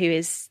Endler, who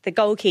is the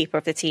goalkeeper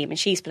of the team, and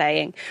she's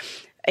playing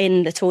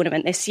in the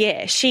tournament this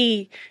year,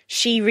 she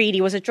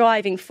really was a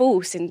driving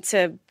force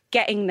into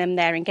getting them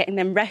there and getting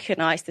them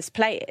recognised as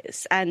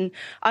players. And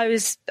I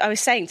was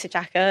saying to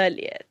Jack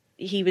earlier,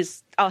 he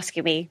was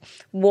asking me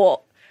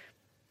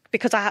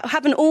because I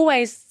haven't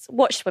always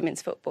watched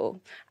women's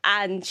football,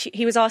 and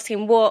he was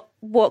asking what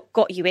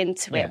got you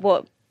into it,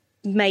 what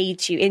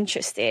made you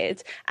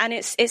interested. And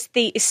it's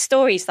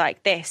stories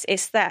like this.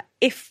 It's that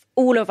if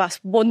all of us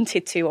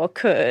wanted to or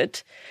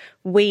could,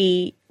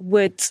 we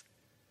would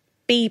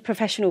be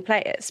professional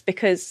players,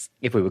 because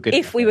if we were good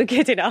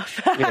enough.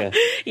 I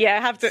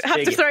have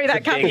to throw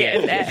that caveat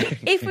in there.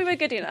 If we were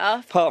good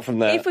enough. Apart from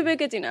that, if we were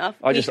good enough,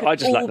 I just lack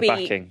the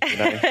backing. You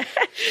know?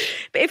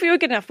 But if we were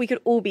good enough, we could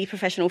all be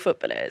professional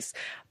footballers.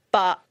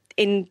 But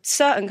in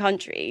certain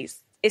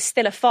countries, it's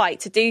still a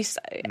fight to do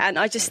so. And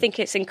I just think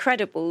it's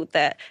incredible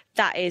that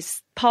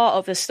is part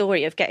of the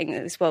story of getting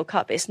this World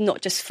Cup. It's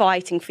not just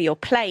fighting for your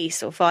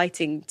place or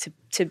fighting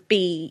to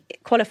be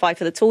qualified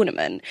for the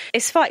tournament.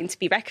 It's fighting to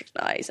be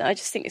recognised. And I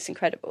just think it's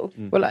incredible.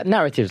 Well,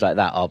 narratives like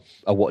that are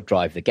what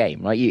drive the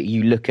game, right?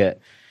 You look at,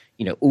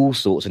 all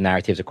sorts of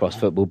narratives across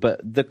football,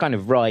 but the kind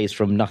of rise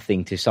from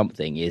nothing to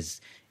something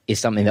is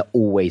something that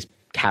always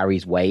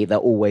carries weight, that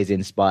always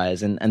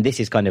inspires. And this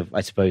is kind of, I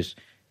suppose,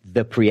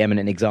 the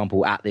preeminent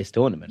example at this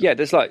tournament. Yeah,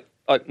 there's like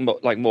more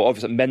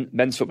obvious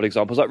men's football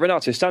examples. Like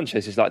Renato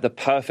Sanchez is like the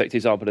perfect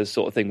example of this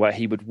sort of thing, where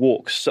he would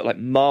walk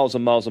miles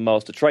and miles and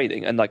miles to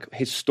training, and like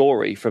his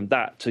story from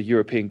that to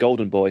European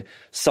Golden Boy,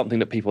 something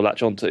that people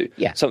latch onto,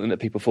 something that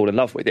people fall in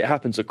love with. It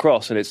happens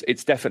across, and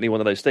it's definitely one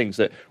of those things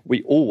that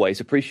we always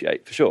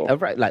appreciate, for sure.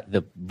 Right, like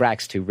the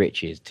rags to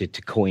riches, to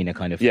coin a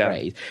kind of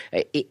phrase.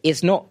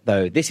 It's not,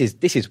 though. This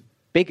is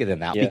bigger than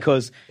that,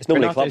 because it's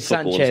normally Renato club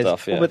football Sanchez, and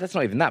stuff. but that's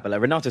not even that. But like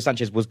Renato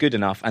Sanchez was good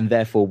enough, and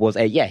therefore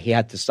he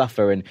had to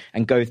suffer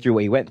and go through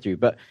what he went through.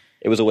 But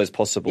it was always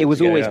possible. It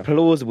was always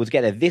plausible to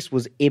get there. This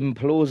was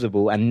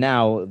implausible, and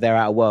now they're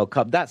at a World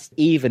Cup. That's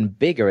even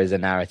bigger as a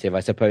narrative,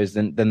 I suppose,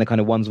 than the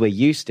kind of ones we're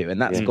used to, and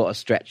that's got to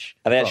stretch.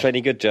 Are they actually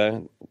any good,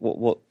 Joe?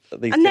 What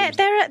these and teams?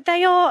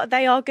 they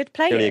are good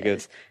players. Really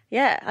good.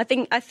 Yeah, I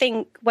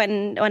think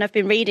when I've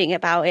been reading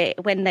about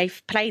it, when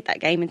they've played that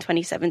game in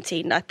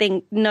 2017, I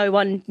think no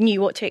one knew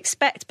what to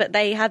expect, but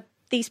they had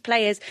these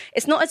players.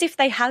 It's not as if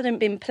they hadn't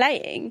been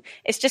playing.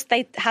 It's just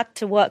they had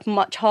to work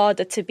much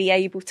harder to be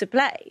able to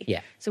play.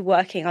 Yeah. So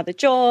working other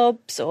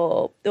jobs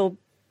or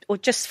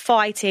just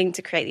fighting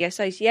to create the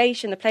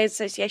association, the Players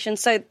Association.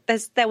 So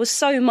there was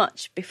so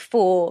much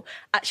before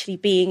actually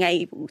being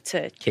able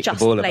to just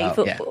play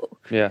football.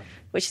 Yeah.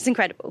 Which is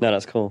incredible. No,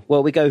 that's cool.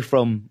 Well, we go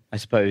from, I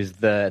suppose,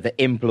 the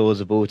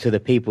implausible to the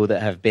people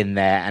that have been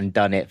there and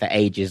done it for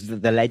ages,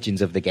 the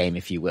legends of the game,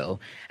 if you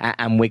will.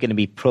 And we're going to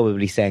be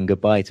probably saying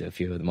goodbye to a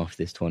few of them after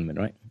this tournament,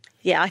 right?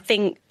 Yeah, I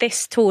think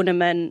this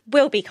tournament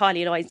will be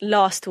Kylie Lloyd's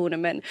last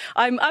tournament.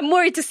 I'm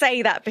worried to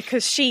say that,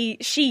 because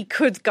she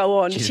could go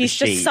on. She's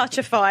just such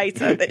a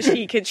fighter that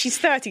she could. She's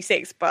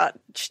 36, but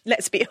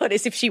let's be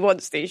honest, if she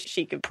wants to,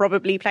 she could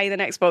probably play the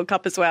next World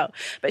Cup as well.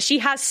 But she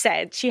has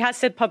said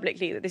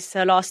publicly that this is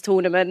her last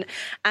tournament,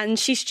 and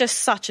she's just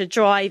such a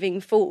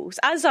driving force,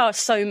 as are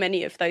so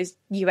many of those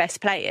US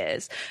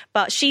players.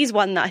 But she's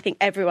one that I think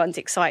everyone's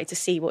excited to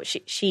see what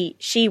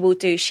she will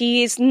do.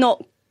 She is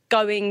not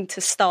going to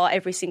start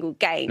every single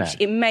game. No.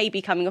 It may be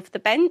coming off the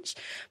bench,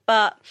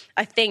 but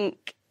I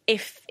think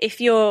if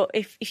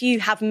you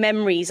have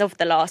memories of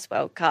the last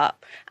World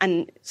Cup,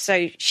 and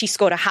so she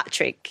scored a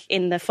hat-trick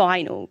in the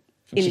final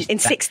in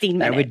 16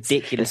 minutes. That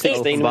ridiculous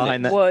goal from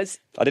behind that.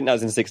 I didn't know it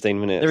was in 16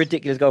 minutes. The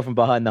ridiculous goal from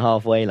behind the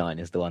halfway line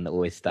is the one that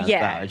always stands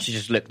out. And she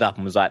just looked up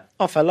and was like,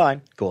 off her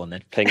line. Go on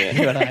then. Ping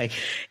it.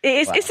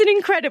 It's an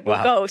incredible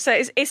goal.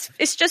 So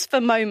it's just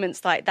for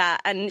moments like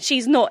that. And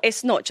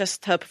it's not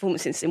just her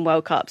performances in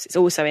World Cups. It's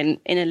also in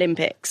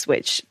Olympics,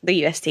 which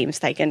the US team has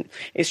taken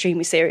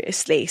extremely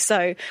seriously.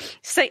 So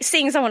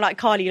seeing someone like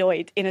Kylie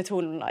Lloyd in a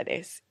tournament like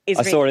this is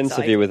I really saw an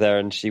exciting. interview with her,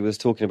 and she was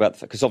talking about,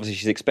 because obviously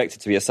she's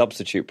expected to be a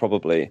substitute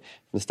probably from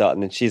the start,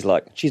 and then she's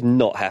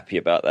not happy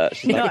about that.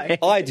 She's like,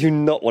 I do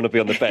not want to be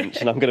on the bench,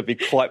 and I'm going to be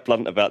quite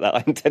blunt about that.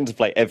 I intend to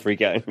play every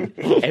game.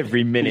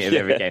 Every minute of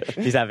every game.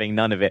 She's having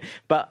none of it.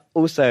 But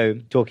also,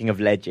 talking of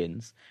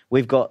legends,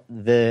 we've got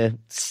this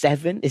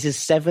is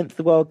seventh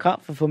World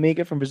Cup for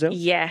Formiga from Brazil.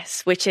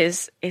 Yes, which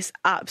is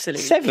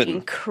absolutely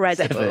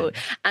incredible.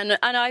 And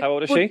how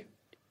old is she?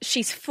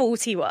 She's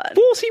 41.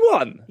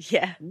 41?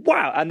 Yeah.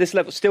 Wow, and this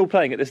level, still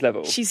playing at this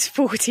level? She's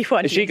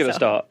 41. Is she going to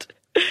start?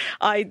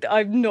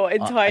 I'm not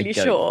entirely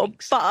sure,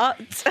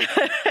 but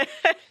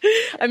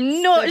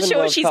I'm not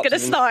sure she's going to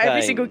start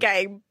every single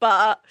game.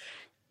 But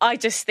I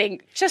just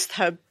think just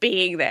her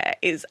being there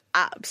is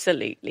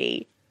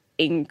absolutely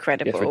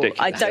incredible. It's ridiculous.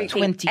 I don't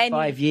think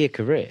 25-year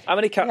career. How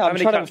many I'm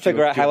trying to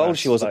figure out how old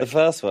she was at the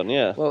first one,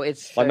 yeah. Well,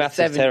 it's my maths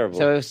is terrible.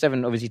 So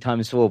 7 obviously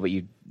times 4, but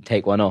you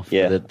take one off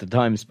Yeah. for the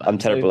time span. I'm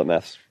terrible at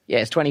maths. Yeah,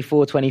 it's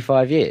 24,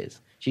 25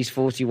 years. She's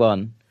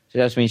 41. So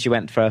that means she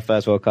went for her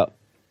first World Cup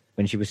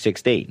when she was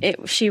 16.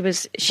 She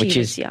was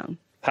young.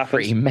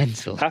 Pretty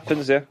mental.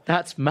 Happens, yeah.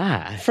 That's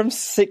mad. From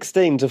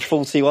 16 to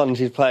 41,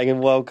 she's playing in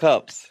World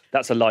Cups.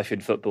 That's a life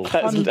in football.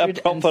 That's a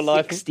proper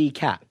life. 160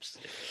 caps.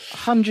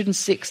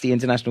 160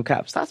 international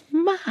caps. That's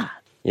mad.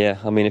 Yeah,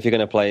 I mean, if you're going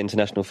to play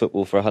international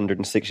football for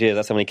 106 years,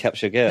 that's how many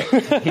caps you get.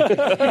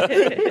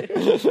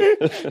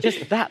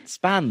 Just that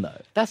span,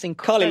 though. That's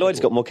incredible. Carly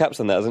Lloyd's got more caps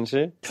than that, hasn't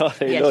she?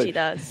 Yes, she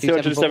does.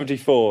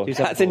 274.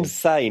 That's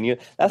insane.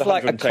 That's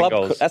like a 110 club.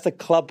 goals. That's a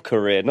club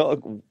career.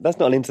 That's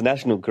not an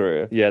international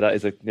career. Yeah, that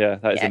is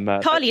a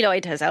mad. Carly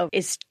Lloyd herself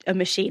is a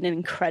machine and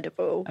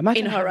incredible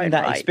Imagine in her having own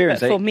that right.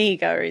 experience. But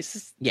Formiga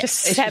is just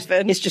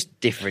 7. It's just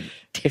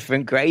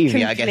different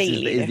gravy, I guess,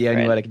 is the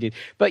only word I can do.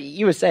 But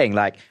you were saying,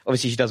 like,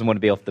 obviously she doesn't want to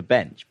be off the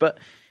bench, but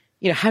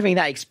having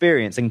that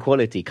experience and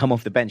quality come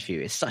off the bench for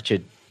you is such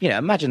a,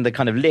 imagine the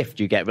kind of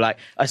lift you get. Like,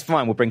 that's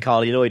fine, we'll bring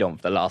Carly Lloyd on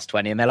for the last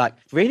 20. And they're like,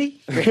 really?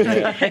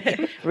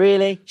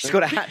 Really? She's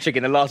got a hat-trick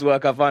in the last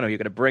World Cup final. You're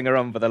going to bring her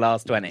on for the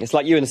last 20. It's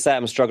like you and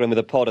Sam struggling with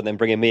a pod and then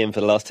bringing me in for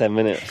the last 10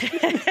 minutes.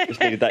 Just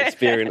needed that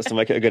experience to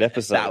make it a good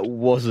episode. That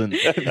wasn't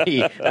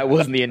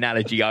the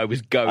analogy I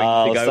was going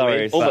to go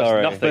with.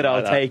 Sorry. Nothing, but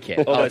I'll take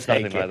it. Almost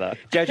nothing like that.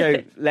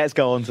 Jojo, let's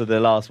go on to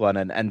the last one.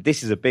 And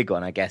this is a big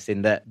one, I guess,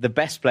 in that the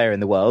best player in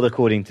the world,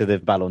 according to the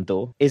Ballon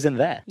d'Or, isn't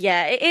there.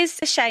 Yeah, it is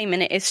a shame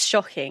and it is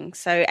shocking.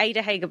 So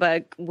Ada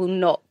Hegerberg will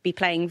not be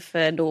playing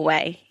for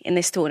Norway in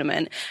this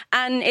tournament.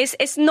 And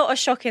it's not a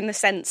shock in the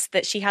sense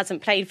that she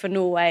hasn't played for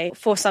Norway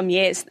for some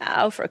years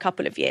now, for a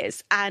couple of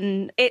years.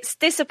 And it's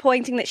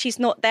disappointing that she's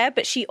not there,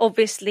 but she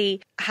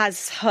obviously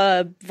has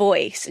her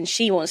voice and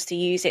she wants to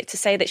use it to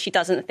say that she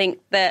doesn't think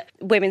that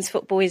women's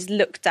football is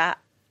looked at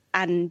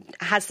and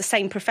has the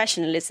same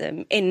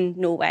professionalism in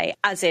Norway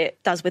as it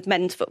does with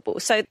men's football.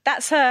 So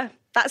that's her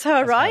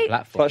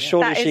right. But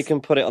surely she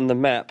can put it on the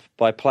map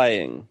by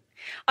playing.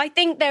 I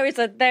think there is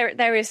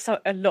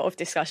a lot of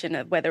discussion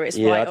of whether it's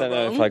right or wrong. I don't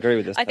know if I agree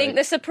with this. I think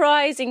the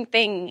surprising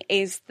thing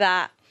is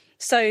that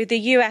the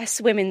US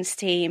women's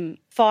team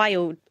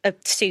filed a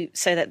suit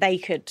so that they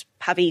could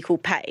have equal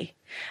pay,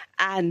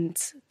 and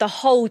the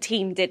whole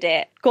team did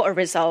it, got a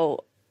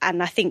result.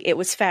 And I think it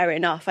was fair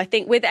enough. I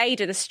think with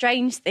Ada, the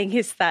strange thing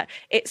is that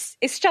it's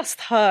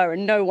just her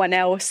and no one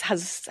else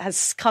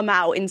has come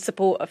out in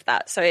support of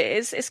that. So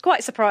it's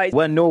quite surprising.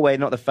 Were Norway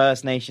not the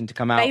first nation to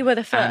come out? They were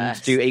the first.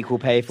 And do equal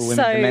pay for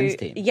women and men's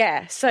team?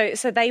 Yeah, so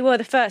they were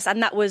the first,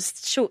 and that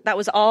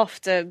was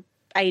after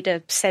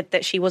Ada said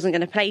that she wasn't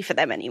going to play for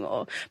them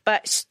anymore.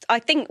 But I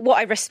think what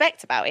I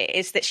respect about it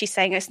is that she's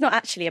saying it's not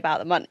actually about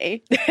the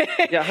money.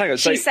 Yeah, hang on.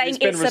 She's saying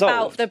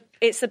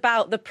it's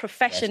about the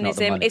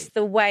professionalism. Yeah, it's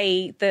the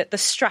way the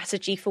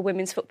strategy for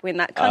women's football in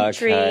that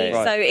country. Okay.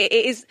 So it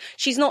is.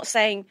 She's not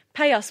saying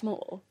pay us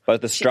more,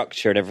 but the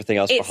structure and everything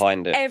else it's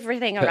behind it.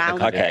 everything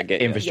around Okay, I it. get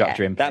you.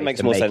 Infrastructure in place. That makes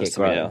to more make sense it to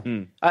me grow.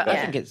 now. I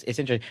think it's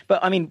interesting.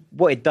 But I mean,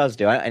 what it does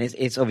do, and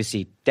it's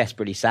obviously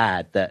desperately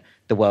sad that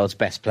the world's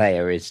best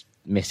player is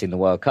missing the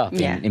World Cup.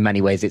 Yeah. In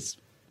many ways, it's,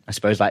 I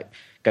suppose, like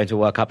going to a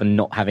World Cup and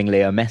not having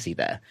Leo Messi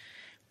there.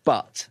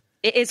 But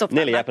it is of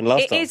nearly happened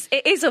last time.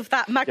 It is of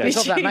that magnitude. it's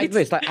of that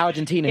magnitude. It's like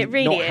Argentina It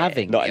really not is.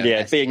 having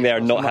Messi. Being there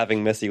and not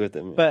having Messi with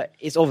them. But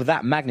it's of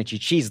that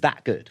magnitude. She's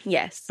that good.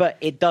 Yes. But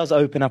it does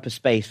open up a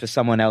space for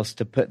someone else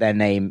to put their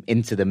name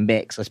into the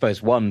mix. I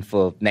suppose, one,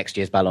 for next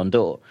year's Ballon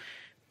d'Or,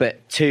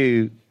 but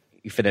two,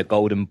 for the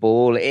Golden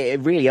Ball. It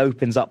really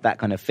opens up that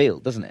kind of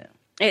field, doesn't it?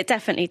 It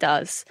definitely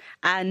does.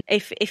 And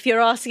if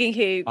you're asking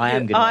who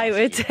I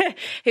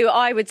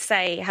would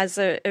say has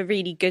a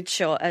really good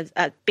shot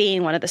at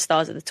being one of the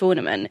stars of the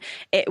tournament,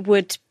 it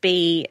would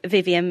be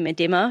Vivianne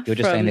Miedema You're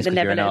just from saying this the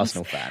because you're an Netherlands.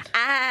 Arsenal fan.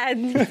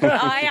 And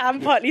I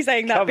am partly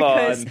saying that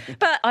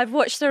but I've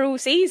watched her all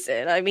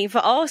season. I mean, for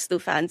Arsenal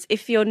fans,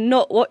 if you're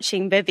not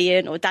watching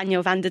Vivian or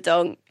Daniel van der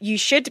Donk, you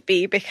should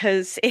be,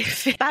 because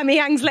if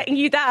Aubameyang's letting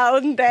you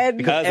down, then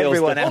Because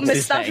everyone else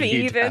is Mustafi letting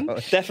you even. down.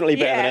 Definitely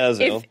better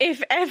than Ozil.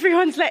 If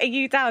everyone's letting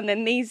you down,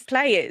 then these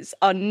players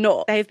are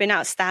not. They've been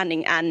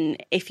outstanding,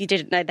 and if you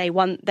didn't know,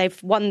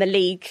 they've won the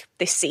league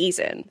this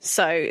season.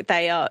 So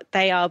they are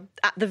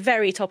at the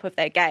very top of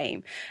their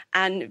game.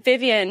 And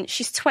Vivian,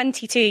 she's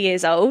 22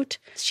 years old.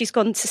 She's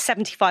gone to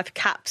 75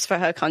 caps for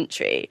her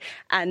country,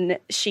 and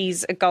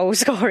she's a goal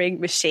scoring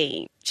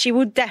machine. She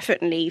will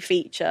definitely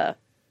feature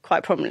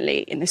quite prominently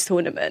in this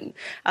tournament.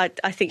 I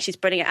think she's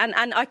brilliant.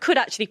 And I could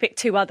actually pick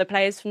two other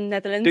players from the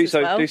Netherlands as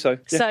well. Do so.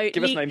 Yeah, So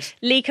give us names.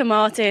 Lika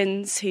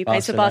Martins, who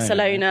plays for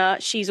Barcelona,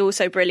 she's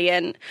also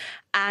brilliant.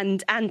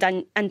 And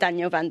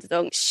Daniel van der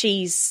Donk,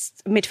 she's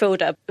a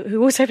midfielder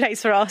who also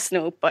plays for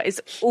Arsenal, but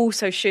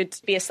should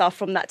be a star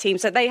from that team.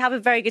 So they have a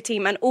very good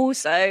team, and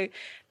also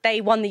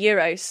they won the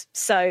Euros,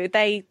 so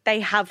they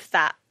have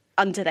that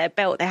under their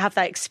belt. They have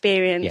that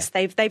experience.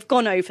 Yeah. They've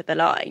gone over the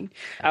line.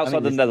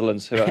 Outside the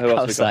Netherlands, who else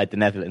outside the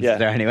Netherlands, is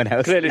there anyone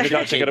else? Clearly the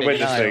Dutch are going to win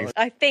this thing.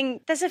 I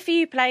think there's a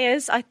few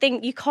players. I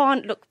think you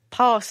can't look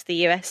past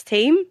the US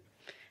team,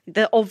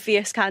 the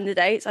obvious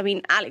candidates. I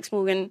mean, Alex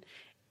Morgan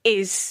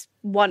is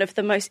one of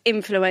the most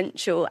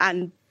influential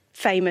and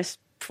famous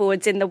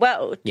forwards in the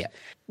world. Yeah.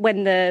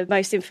 When the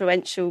most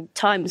influential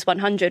Times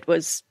 100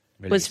 was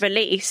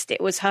released, it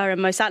was her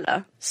and Mo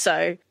Salah.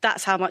 So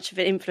that's how much of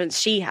an influence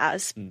she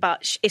has.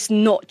 But it's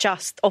not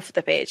just off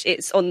the pitch,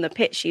 it's on the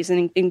pitch. She's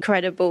an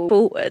incredible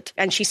forward,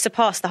 and she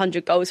surpassed the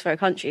 100 goals for her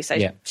country. So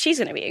she's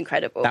going to be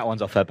incredible. That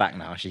one's off her back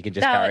now. She can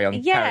just carry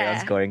on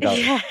scoring goals.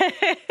 Yeah.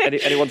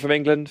 Anyone from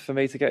England for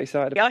me to get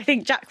excited about? I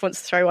think Jack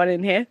wants to throw one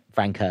in here.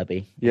 Fran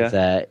Kirby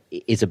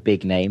is a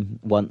big name.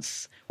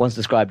 Once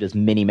described as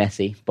mini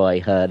Messi by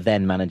her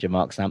then manager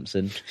Mark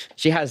Sampson.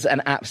 She has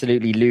an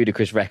absolutely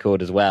ludicrous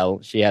record as well.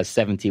 She has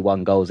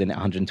 71 goals in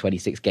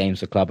 126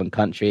 games for club and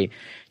country.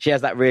 She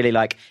has that really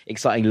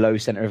exciting low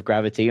centre of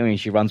gravity. I mean,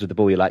 she runs with the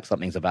ball, you're like,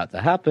 something's about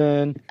to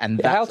happen.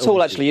 And how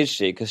tall actually is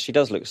she? Because she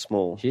does look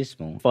small. She's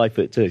small.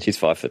 5'2". She's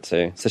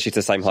 5'2". So she's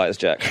the same height as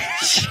Jack.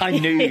 I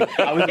knew.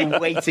 I was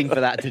waiting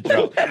for that to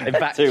drop. In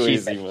fact,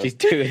 she's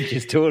 2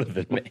 inches taller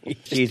than me.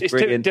 She's it's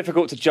brilliant.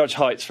 Difficult to judge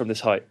heights from this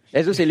height.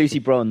 There's also Lucy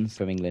Bronze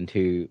from England,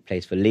 who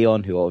plays for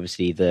Lyon, who are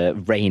obviously the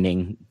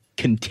reigning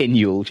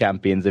continual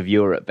champions of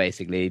Europe,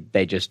 basically.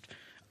 They just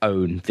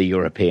own the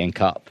European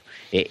Cup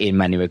in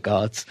many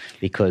regards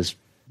because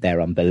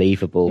they're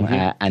unbelievable.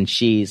 And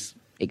she's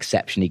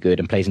exceptionally good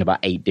and plays in about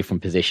 8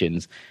 different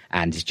positions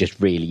and is just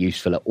really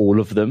useful at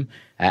all of them.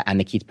 And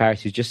Nikita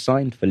Paris, who's just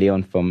signed for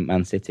Lyon from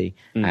Man City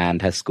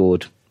and has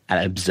scored at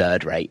an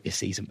absurd rate this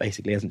season,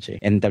 basically, hasn't she?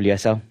 In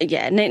WSL?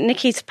 Yeah,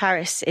 Nikita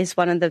Paris is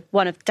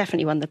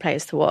definitely one of the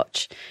players to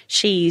watch.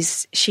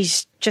 She's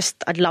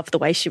just, I love the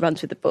way she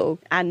runs with the ball,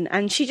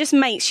 and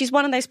she's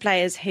one of those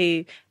players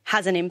who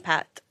has an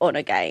impact on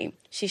a game.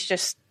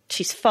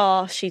 She's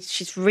fast,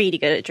 she's really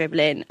good at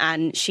dribbling,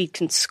 and she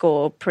can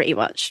score pretty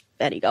much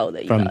any goal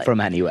that you like. From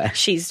anywhere.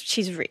 She's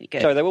really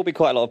good. So there will be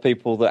quite a lot of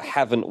people that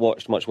haven't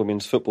watched much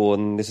women's football,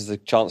 and this is a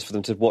chance for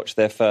them to watch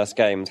their first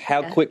games.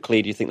 How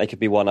quickly do you think they could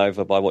be won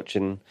over by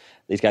watching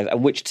these games?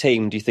 And which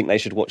team do you think they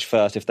should watch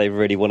first if they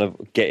really want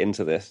to get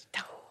into this?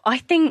 I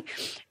think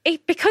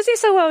because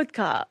it's a World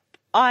Cup,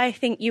 I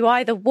think you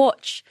either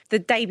watch the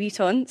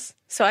debutants,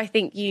 so I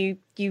think you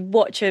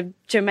watch a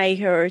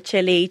Jamaica or a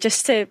Chile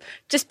just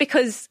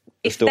because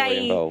if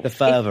the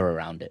fervour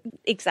around it.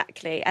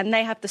 Exactly. And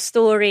they have the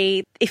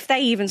story. If they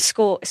even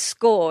score,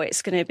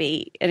 it's going to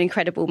be an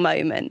incredible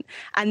moment.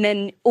 And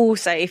then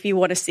also, if you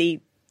want to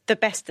see the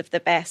best of the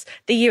best,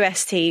 the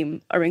US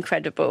team are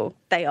incredible.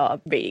 They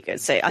are really good.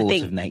 So I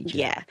think, of nature.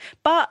 Yeah.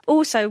 But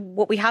also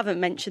what we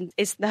haven't mentioned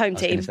is the home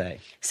team.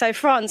 So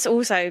France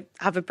also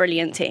have a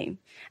brilliant team.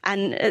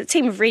 And a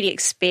team of really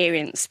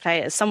experienced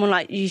players, someone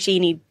like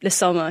Eugénie Le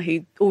Sommer,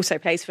 who also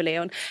plays for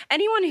Lyon.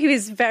 Anyone who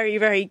is very,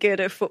 very good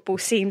at football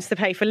seems to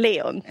play for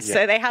Lyon. Yeah.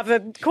 So they have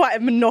quite a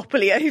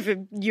monopoly over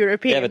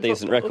European They have a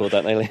decent record,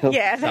 don't they, Lyon?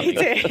 Yeah, they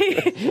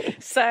do.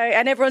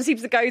 And everyone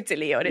seems to go to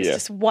Lyon. It's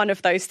just one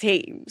of those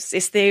teams.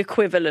 It's the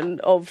equivalent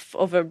of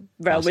a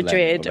Real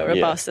Madrid or a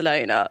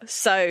Barcelona.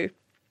 So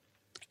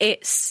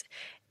it's...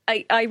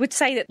 I would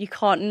say that you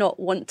can't not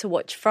want to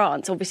watch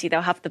France. Obviously,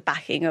 they'll have the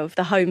backing of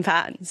the home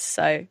fans.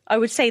 So I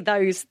would say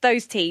those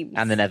teams.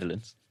 And the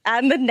Netherlands.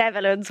 And the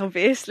Netherlands,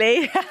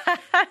 obviously.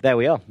 There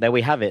we are. There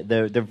we have it.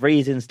 The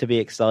reasons to be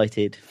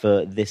excited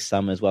for this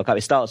summer's World Cup.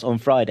 It starts on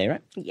Friday,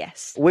 right?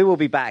 Yes. We will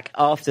be back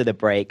after the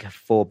break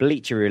for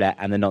Bleacher Roulette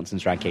and the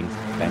Nonsense Rankings.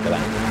 Don't go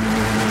back.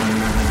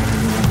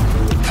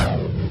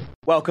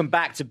 Welcome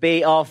back to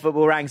BR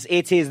Football Ranks.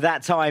 It is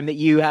that time that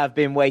you have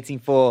been waiting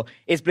for.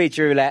 It's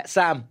Bleacher Roulette.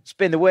 Sam,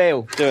 spin the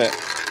wheel. Do it.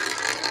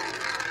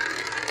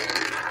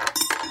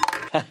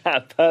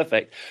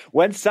 Perfect.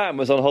 When Sam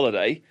was on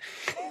holiday,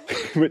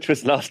 which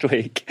was last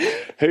week,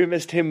 who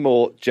missed him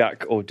more,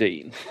 Jack or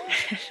Dean?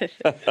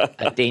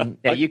 Dean,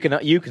 you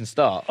can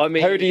start. I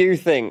mean, who do you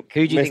think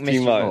missed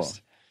you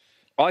most?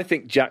 I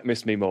think Jack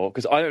missed me more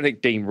because I don't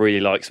think Dean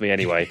really likes me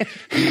anyway.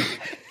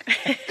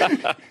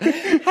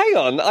 Hang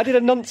on, I did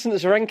a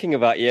nonsense ranking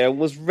about you and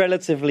was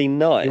relatively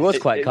nice. He was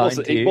quite kind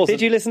to you.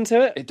 Did you listen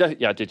to it?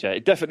 Yeah, I did, yeah.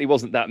 It definitely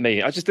wasn't that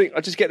me. I just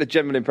get the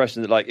general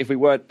impression that if we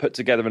weren't put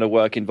together in a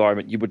work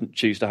environment, you wouldn't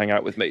choose to hang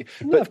out with me.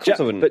 No, of course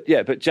I wouldn't.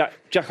 But Jack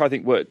I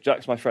think would.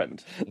 Jack's my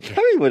friend.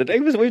 No, he wouldn't.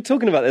 We were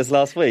talking about this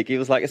last week. He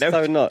was like, it's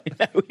so not.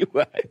 No, we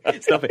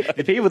weren't. Stop it.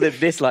 The people that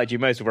disliked you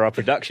most were our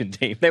production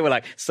team. They were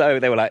like,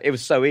 it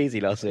was so easy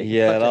last week.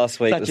 Yeah, last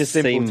week was such a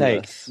simple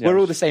seamless. take. Yeah. We're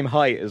all the same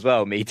height as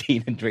well, me,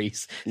 Dean and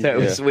Dries.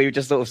 So we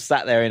just sort of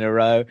sat there in a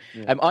row.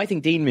 Yeah. I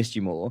think Dean missed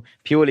you more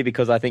purely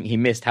because I think he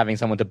missed having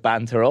someone to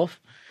banter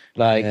off.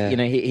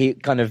 He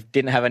kind of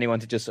didn't have anyone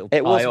to just sort of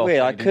It was off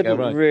weird. I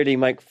couldn't really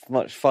make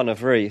much fun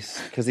of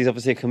Reece because he's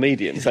obviously a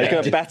comedian, so he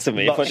couldn't batter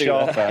me if I do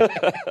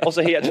that.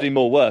 Also, he had to do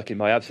more work in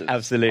my absence.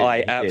 Absolutely.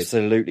 I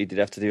absolutely did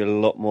have to do a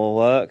lot more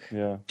work.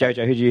 Yeah.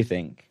 Jojo, who do you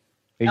think?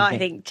 I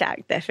think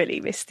Jack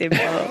definitely missed him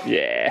more.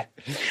 Yeah.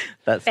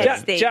 That's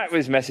Jack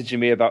was messaging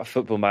me about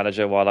Football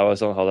Manager while I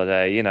was on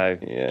holiday,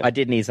 I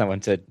did need someone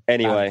to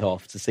bounce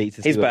off to see he's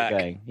what's back.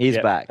 going. He's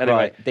back. Anyway.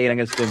 Right, Dean, I'm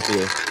going to spin for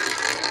you.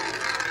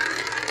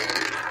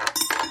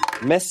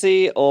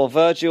 Messi or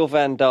Virgil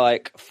van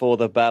Dijk for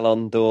the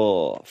Ballon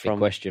d'Or? From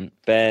question.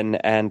 Ben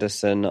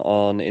Anderson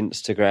on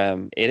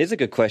Instagram. It is a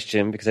good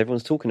question because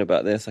everyone's talking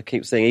about this. I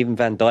keep saying even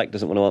Van Dijk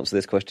doesn't want to answer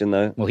this question,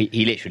 though. Well,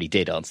 he literally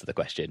did answer the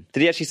question.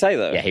 Did he actually say,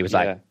 though? Yeah, he was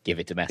like, give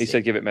it to Messi. He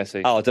said give it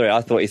Messi. Oh, sorry, I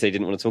thought he said he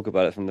didn't want to talk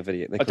about it from the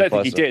video. I don't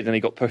think he did, and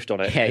he got pushed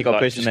on it. Yeah, he got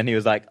pushed, and then he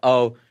was like,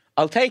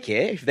 I'll take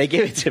it if they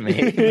give it to me.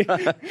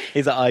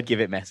 He's like, I'd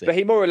give it Messi. But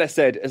he more or less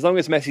said, as long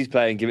as Messi's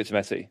playing, give it to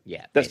Messi.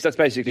 Yeah. That's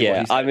basically what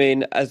he said. I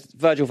mean, as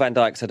Virgil van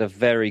Dijk's had a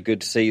very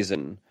good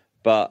season,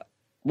 but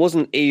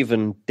wasn't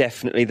even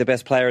definitely the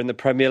best player in the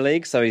Premier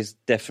League, so he's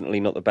definitely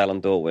not the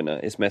Ballon d'Or winner.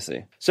 It's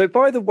Messi. So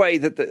by the way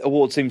that the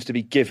award seems to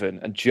be given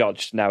and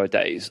judged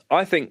nowadays,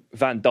 I think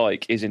Van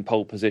Dijk is in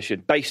pole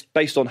position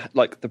based on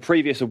like the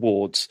previous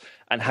awards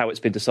and how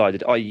it's been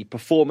decided, i.e.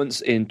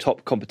 performance in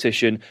top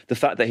competition, the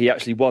fact that he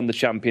actually won the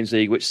Champions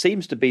League, which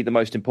seems to be the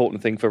most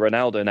important thing for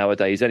Ronaldo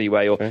nowadays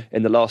anyway, or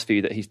in the last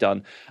few that he's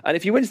done. And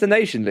if he wins the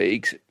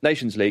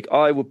Nations League,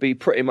 I would be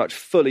pretty much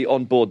fully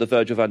on board the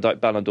Virgil van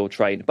Dijk Ballon d'Or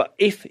train. But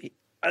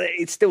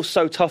it's still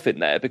so tough in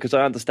there because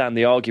I understand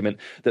the argument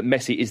that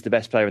Messi is the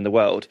best player in the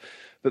world.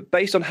 But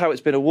based on how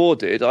it's been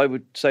awarded, I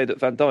would say that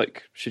Van Dijk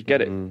should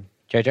get it.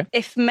 Jojo?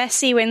 If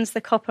Messi wins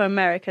the Copa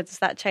America, does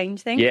that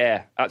change things?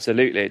 Yeah,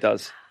 absolutely, it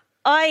does.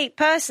 I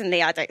don't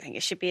think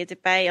it should be a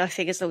debate. I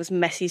think as long as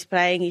Messi's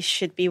playing, he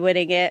should be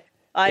winning it.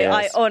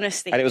 I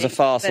honestly And it was a think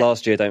farce that-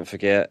 last year, don't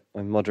forget,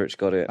 when Modric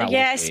got it.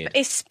 Yes,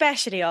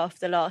 especially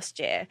after last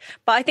year.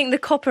 But I think the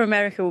Copa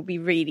America will be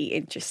really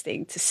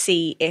interesting to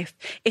see if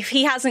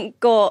he hasn't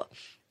got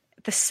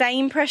the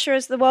same pressure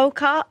as the World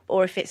Cup,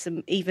 or if it's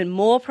even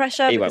more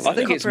pressure. He won't. Because I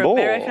think the it's Copa more.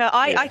 America.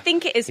 I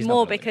think it is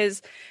more not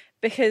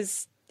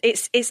because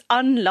it's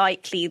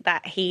unlikely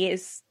that he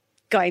is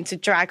going to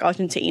drag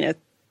Argentina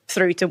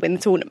through to win the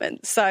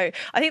tournament. So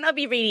I think that'd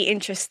be really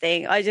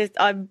interesting.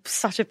 I'm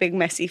such a big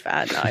Messi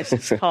fan that I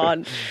just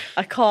can't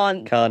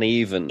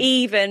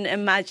even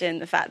imagine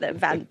the fact that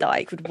Van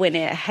Dijk would win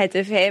it ahead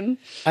of him.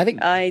 I think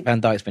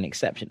Van Dijk's been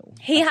exceptional.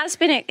 He's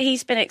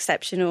been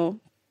exceptional.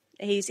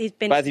 He's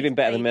been. But has he been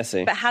better than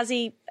Messi? But has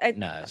he?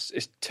 No.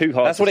 It's too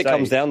hard That's to what it say.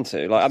 comes down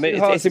to. Like, I mean,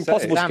 hard it's to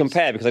impossible say. to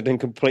compare because they're doing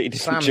completely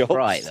different Sam's jobs.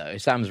 right, though.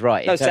 Sam's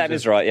right. No, In terms Sam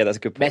is of- right. Yeah, that's a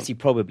good point. Messi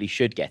probably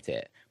should get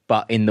it.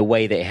 But in the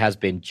way that it has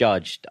been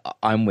judged,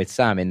 I'm with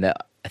Sam in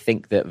that I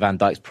think that Van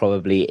Dijk's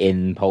probably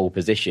in pole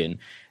position.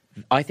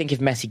 I think if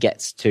Messi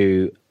gets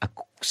to a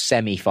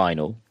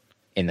semi-final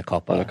in the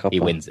Copa, he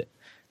wins it.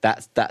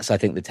 That's I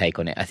think the take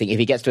on it. I think if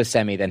he gets to a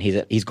semi, then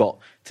he's got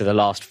to the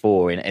last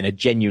four in a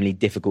genuinely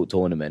difficult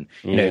tournament.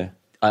 You know,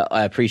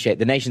 I appreciate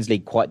the Nations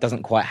League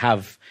doesn't quite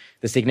have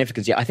the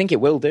significance yet. I think it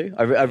will do.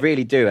 I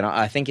really do, and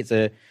I think it's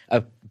a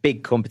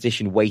big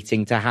competition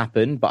waiting to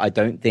happen. But I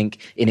don't think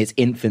in its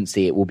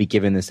infancy it will be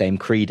given the same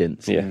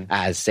credence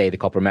as, say, the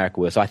Copa America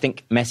will. So I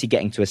think Messi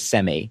getting to a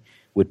semi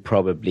would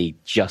probably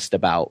just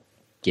about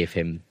give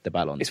him the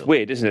Ballon d'Or. It's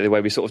weird, isn't it, the way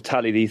we sort of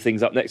tally these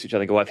things up next to each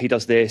other and go, well, if he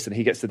does this and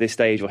he gets to this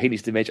stage, or he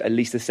needs to make at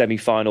least a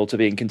semi-final to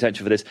be in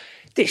contention for this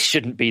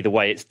shouldn't be the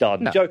way it's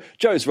done. No.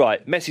 Joe's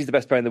right. Messi's the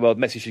best player in the world.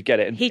 Messi should get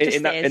it. And He just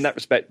in that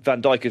respect,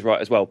 Van Dijk is right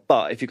as well.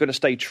 But if you're going to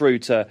stay true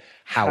to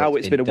how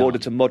it's been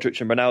awarded to Modric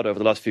and Ronaldo over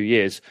the last few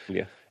years,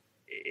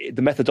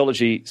 the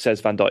methodology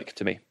says Van Dijk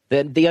to me.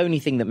 The only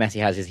thing that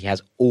Messi has is he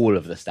has all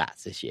of the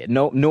stats this year.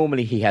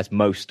 Normally he has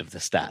most of the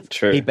stats.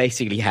 True. He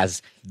basically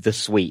has the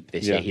sweep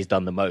this year. He's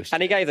done the most.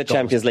 And he gave the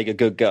Champions League a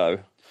good go.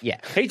 Yeah.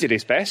 He did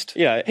his best.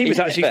 Yeah, he was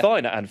he- actually yeah.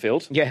 fine at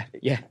Anfield. Yeah.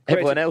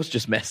 Everyone else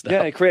just messed up.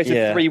 Yeah, he created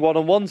Yeah. 3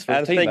 one-on-ones for And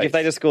his I think teammates. if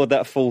they'd have scored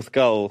that fourth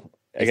goal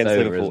against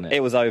over, Liverpool, isn't it? it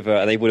was over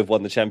and they would have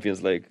won the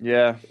Champions League.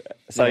 Yeah.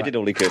 So he did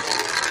all he could.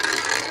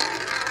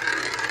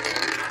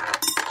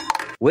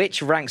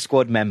 Which rank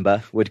squad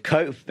member would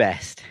cope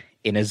best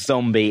in a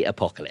zombie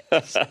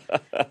apocalypse?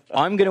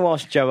 I'm going to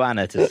ask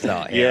Joanna to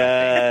start here.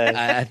 Yes.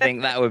 I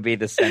think that would be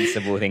the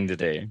sensible thing to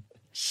do.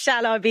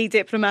 Shall I be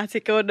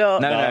diplomatic or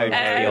not? No,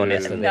 be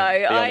honest.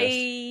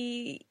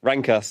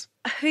 Rank us.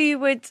 Who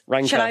would?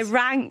 Rank shall us. I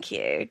rank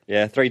you?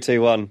 Yeah, 3,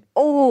 2, 1.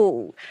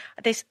 Oh,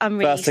 I'm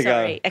really First to go.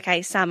 sorry.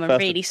 Okay, Sam, I'm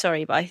First to- really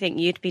sorry, but I think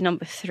you'd be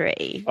number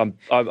 3.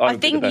 I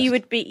think you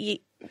would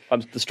be.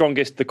 I'm the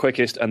strongest, the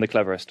quickest, and the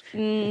cleverest.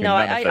 No,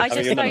 I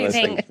just you're none of don't those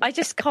think. things. I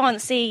just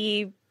can't see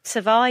you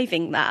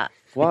surviving that.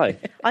 Why?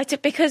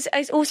 Because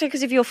it's also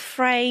because of your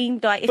frame.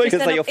 Like, Thought you were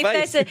gonna say your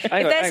face. if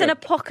Hang there's on. an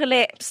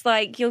apocalypse,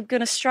 like you're going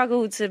to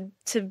struggle to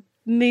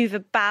move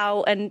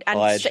about, and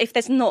Hide. if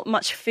there's not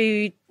much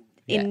food.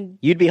 In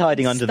You'd be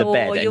hiding under the store,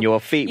 bed and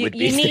your feet would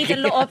be You need a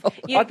sticking lot of. out.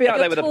 You, I'd be out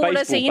there you're with a taller, so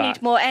baseball you bat,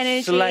 need more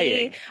energy.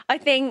 slaying. I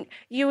think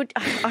you would.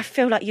 I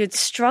feel like you'd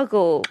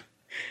struggle.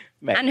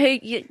 Mate. And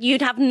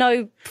you'd have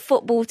no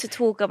football to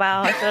talk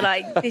about. I feel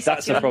like this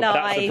That's is your the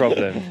life.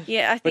 problem.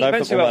 Yeah, I But think it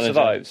depends who football else manager.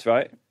 survives,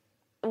 right?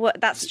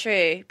 that's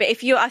true. But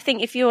I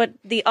think if you're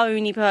the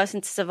only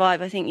person to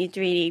survive, I think you'd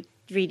really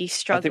really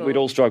struggle. I think we'd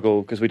all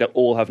struggle because we'd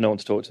all have no one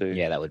to talk to.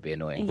 Yeah, that would be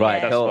annoying. Yeah.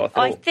 Right, That's what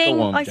I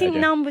thought. I think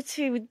number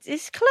 2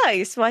 is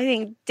close. So I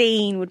think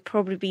Dean would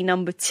probably be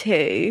number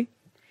 2.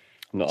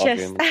 I'm not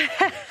arguing.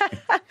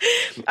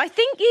 I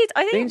think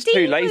Dean's Dean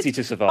too lazy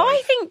to survive.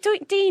 I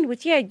think Dean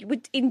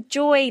would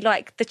enjoy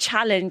like the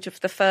challenge of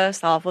the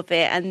first half of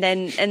it, and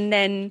then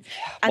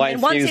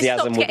once it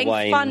stopped getting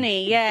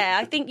funny, yeah,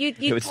 I think you'd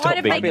kind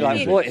of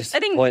make what is the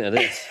point of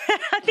this?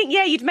 I think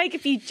you'd make a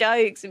few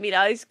jokes and be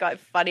like, "It's quite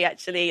funny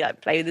actually,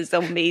 like play with the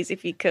zombies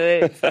if you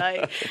could."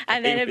 So,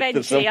 and then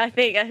eventually, I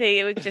think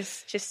it would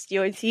just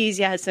your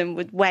enthusiasm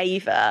would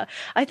waver.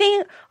 I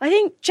think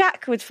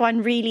Jack would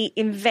find really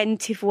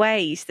inventive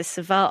ways to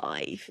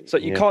survive. So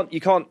you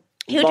can't.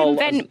 He would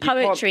invent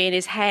poetry in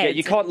his head. Yeah,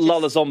 you can't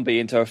lull a zombie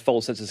into a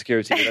false sense of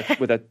security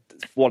with a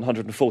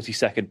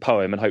 140-second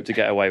poem and hope to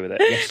get away with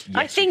it. Yes,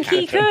 I think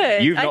he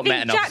could. You've not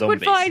met enough Jack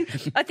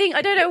zombies. I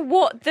don't know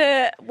what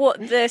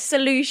the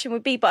solution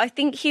would be, but I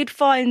think he'd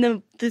find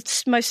the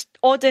most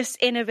oddest,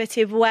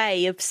 innovative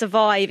way of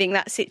surviving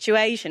that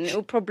situation. It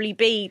would probably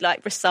be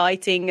like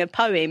reciting a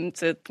poem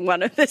to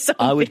one of the zombies.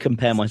 I would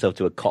compare myself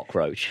to a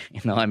cockroach.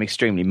 I'm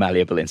extremely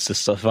malleable in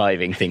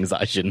surviving things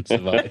that I shouldn't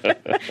survive.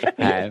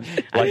 And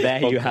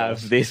there you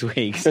have this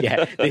week's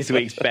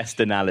best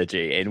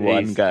analogy in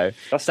one go.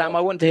 Sam, I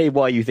want to hear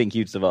why you think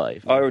you'd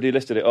survive. I already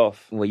listed it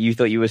off. Well, you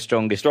thought you were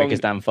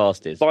quickest and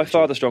fastest. By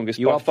far the strongest.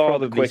 You by are far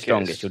probably the quickest.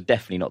 strongest. You're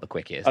definitely not the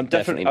quickest. I'm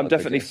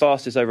definitely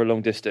fastest over a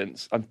long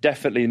distance. I'm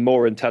definitely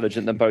more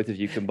intelligent than both of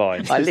you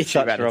combined. I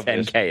literally ran a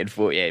 10k in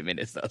 48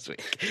 minutes last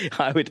week.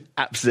 I would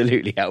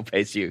absolutely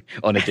outpace you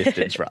on a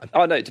distance run.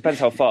 Oh no, it depends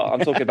how far. I'm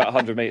talking about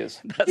 100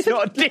 metres. That's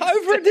not a distance.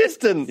 Over a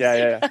distance.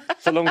 Yeah.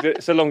 It's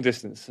a long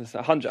distance. It's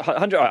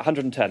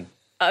 110.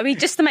 I mean,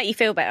 just to make you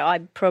feel better, I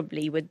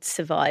probably would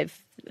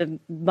survive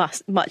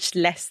much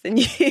less than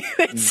you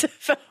would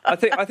survive. I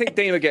think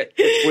Dean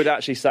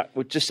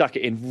would just sack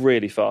it in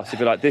really fast. He'd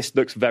be like, "This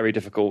looks very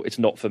difficult. It's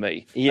not for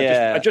me."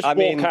 Yeah, and just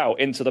walk out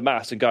into the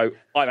mass and go,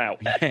 "I'm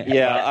out."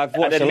 Yeah, I've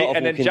watched a lot of Walking Dead.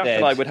 And then Jack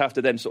and I would have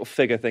to then sort of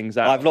figure things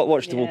out. I've not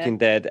watched The Walking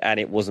Dead, and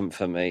it wasn't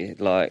for me.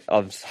 Like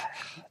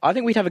I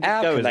think we'd have a good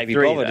go as a three,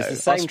 though. It's the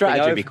same Our strategy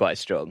thing would be quite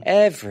strong.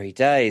 every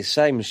day,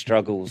 same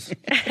struggles.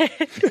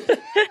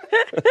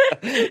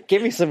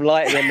 Give me some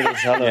light at the end of the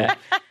tunnel. Yeah.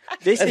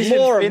 This There's is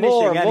more and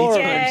more and more.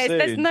 Yeah,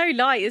 there's no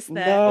light, is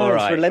there? No, All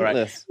right, it's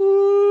relentless.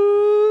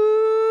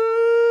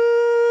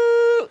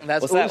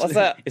 That's What's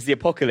that? It's the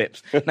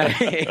apocalypse. No,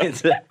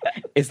 it's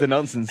the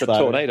nonsense It's a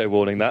siren. tornado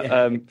warning.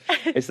 That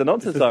it's the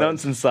nonsense It's the siren.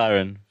 nonsense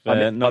siren.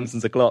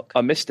 Nonsense o'clock.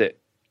 I missed it.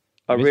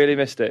 I really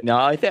missed it. No,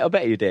 I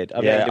bet you did.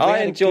 I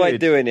enjoyed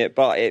doing it,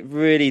 but it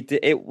really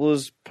it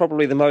was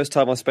probably the most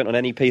time I spent on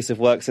any piece of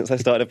work since I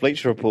started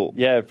Bleacher Report.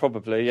 Yeah,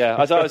 probably, yeah.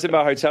 I was in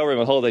my hotel room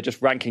on holiday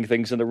just ranking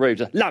things in the room.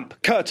 Just, lamp,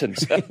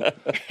 curtains.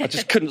 I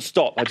just couldn't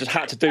stop. I just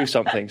had to do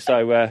something.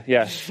 So,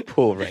 yeah.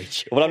 Poor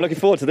Rachel. Well, I'm looking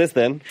forward to this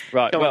then.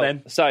 Right, Come on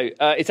then. So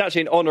it's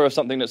actually in honour of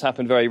something that's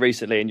happened very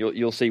recently, and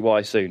you'll see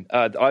why soon.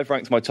 I've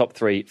ranked my top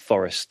 3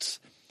 forests.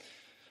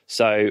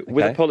 So,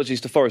 with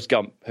apologies to Forrest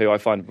Gump, who I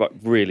find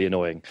really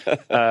annoying,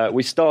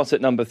 we start at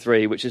number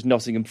 3, which is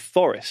Nottingham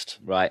Forest,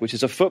 right? Which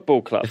is a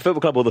football club. The football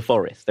club or the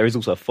Forest? There is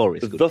also a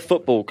Forest. The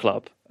football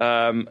club.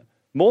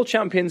 More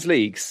Champions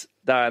Leagues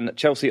than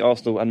Chelsea,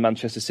 Arsenal, and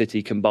Manchester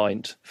City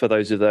combined. For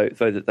those of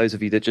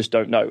you that just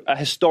don't know, a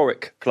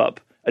historic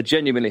club, a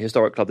genuinely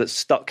historic club that's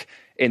stuck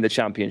in the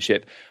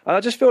Championship. And I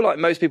just feel like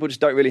most people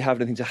just don't really have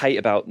anything to hate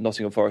about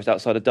Nottingham Forest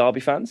outside of Derby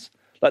fans.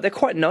 Like, they're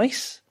quite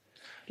nice.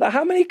 Like,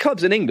 how many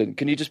clubs in England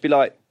can you just be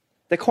like,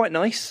 they're quite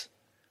nice?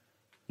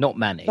 Not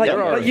many.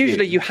 Like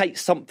usually you hate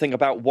something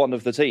about one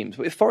of the teams,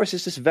 but with Forest,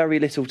 it's just very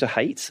little to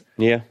hate.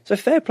 Yeah. So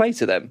fair play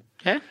to them.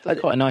 Yeah, that's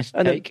quite a nice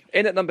take.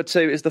 In at number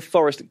 2 is the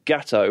Forest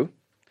Gatto,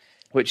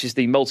 which is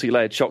the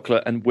multi-layered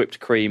chocolate and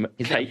whipped cream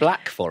Is cake. it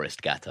Black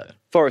Forest Gatto?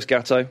 Forest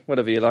Gatto,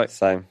 whatever you like.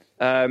 Same.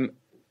 The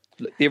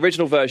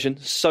original version,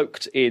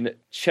 soaked in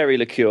cherry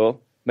liqueur,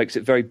 makes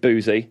it very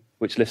boozy,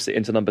 which lifts it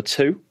into number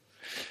 2.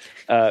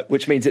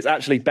 Which means it's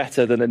actually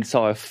better than an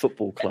entire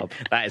football club.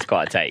 That is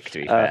quite a take,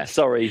 to be fair.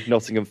 Sorry,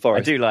 Nottingham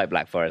Forest. I do like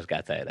Black Forest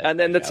Gatto, though. And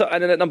then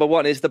at number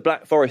 1 is the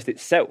Black Forest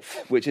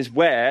itself, which is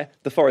where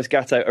the Forest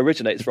Gatto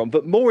originates from.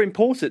 But more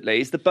importantly,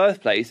 it's the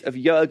birthplace of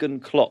Jurgen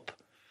Klopp.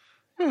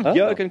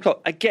 Jurgen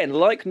Klopp, again,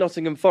 like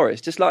Nottingham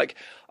Forest, just like,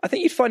 I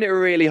think you'd find it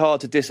really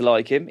hard to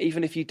dislike him,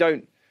 even if you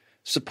don't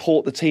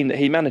support the team that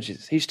he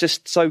manages. He's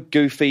just so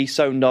goofy,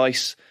 so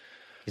nice,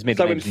 his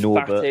middle name's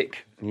Norbert.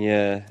 emphatic.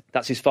 Yeah.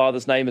 That's his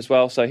father's name as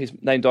well, so he's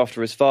named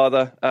after his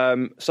father.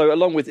 So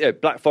along with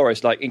Black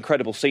Forest, like,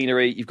 incredible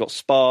scenery, you've got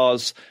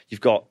spas,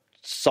 you've got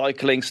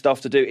cycling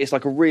stuff to do. It's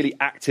like a really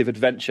active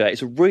adventure.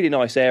 It's a really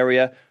nice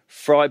area.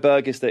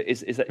 Freiburg is the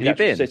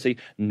actual city.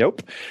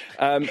 Nope.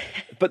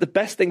 But the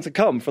best thing to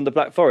come from the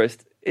Black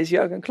Forest is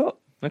Jurgen Klopp.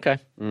 Okay.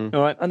 All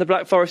right. And the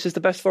Black Forest is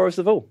the best forest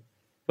of all.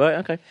 Right,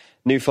 okay.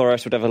 New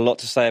Forest would have a lot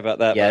to say about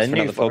that. Yeah, That's the for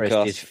New another Forest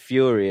podcast. is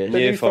furious. The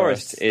New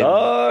Forest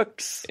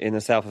sucks. In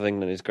the south of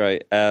England is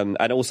great. And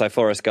also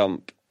Forrest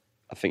Gump.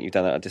 I think you've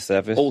done that a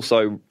disservice.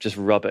 Also just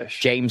rubbish.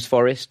 James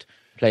Forest.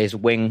 plays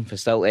wing for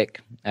Celtic,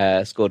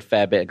 scored a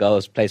fair bit of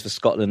goals, plays for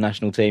Scotland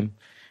national team.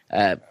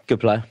 Good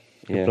player.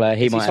 Good player.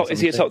 Is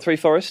he a top 3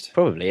 Forest?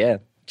 Probably, yeah.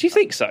 Do you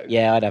think so?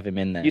 Yeah, I'd have him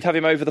in there. You'd have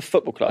him over the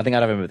football club? I think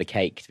I'd have him with the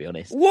cake, to be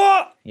honest.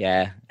 What?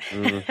 Yeah.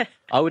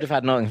 I would have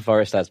had Nottingham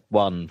Forest as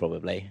 1,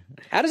 probably.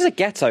 How does a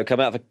ghetto come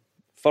out of a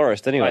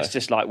forest anyway? It's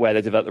just like where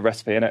they develop the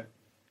recipe, innit?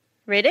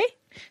 Really?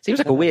 Seems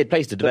like a weird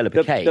place to develop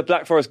a cake. The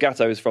Black Forest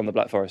Gatto is from the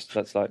Black Forest.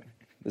 That's like...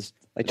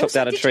 They chopped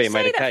down a tree and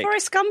made a cake. Did you say that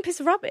Forrest Gump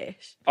is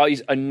rubbish? Oh,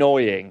 he's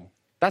annoying.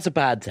 That's a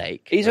bad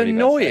take. He's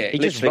annoying. He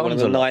just Literally one of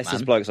runs the a lot, nicest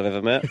man. blokes I've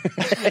ever met.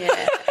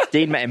 Yeah.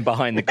 Dean met him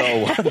behind the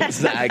goal once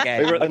that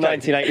game. We were at the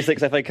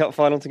 1986 FA Cup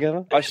final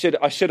together. I should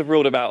have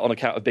ruled him out on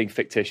account of being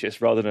fictitious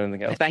rather than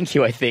anything else. Thank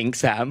you, I think,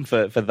 Sam,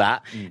 for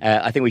that.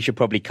 I think we should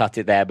probably cut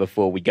it there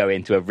before we go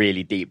into a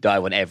really deep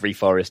dive on every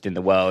forest in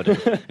the world.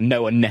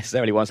 No one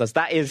necessarily wants us.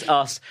 That is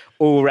us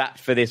all wrapped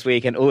for this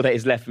week, and all that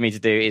is left for me to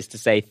do is to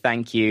say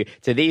thank you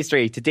to these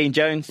three, to Dean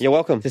Jones. You're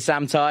welcome. To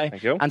Sam Ty.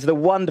 Thank you. And to the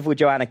wonderful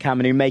Joanna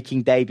Kamanu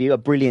making debut, a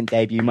brilliant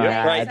debut, my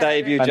Great ad.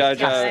 debut,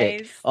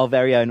 Fantastic. Jojo. Our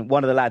very own,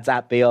 one of the lads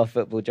at BR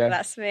Football, Joe.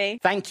 That's me.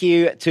 Thank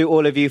you to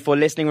all of you for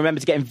listening.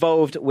 Remember to get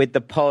involved with the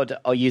pod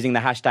or using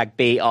the hashtag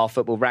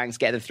 #BRFootballRanks.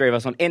 Get the three of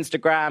us on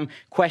Instagram.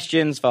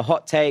 Questions for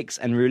hot takes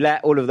and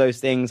roulette, all of those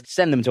things.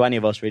 Send them to any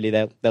of us, really.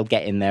 They'll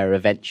get in there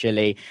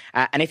eventually.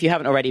 And if you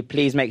haven't already,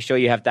 please make sure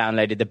you have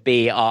downloaded the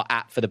BR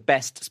app for the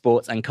best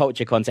sports and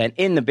culture content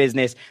in the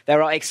business.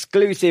 There are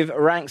exclusive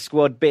Rank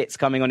Squad bits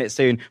coming on it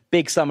soon.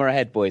 Big summer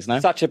ahead, boys, no?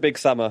 Such a big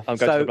summer. I'm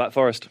going to the Black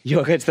Forest.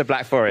 You're going to the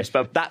Black Forest,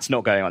 but that's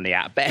not going on the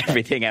app. But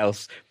everything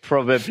else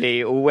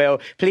probably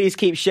will. Please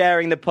keep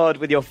sharing the pod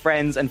with your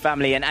friends and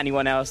family and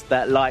anyone else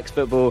that likes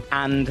football,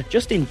 and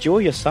just enjoy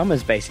your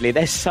summers, basically.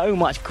 There's so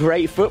much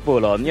great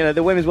football on. You know,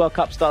 the Women's World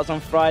Cup starts on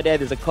Friday.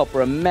 There's a Copa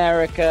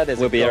America.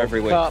 We'll be here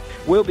every week.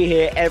 We'll be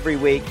here every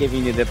week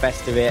giving you the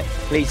best of it.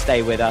 Please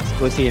stay with us.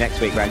 We'll see you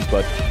next week, Rank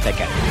Squad. Take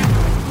care.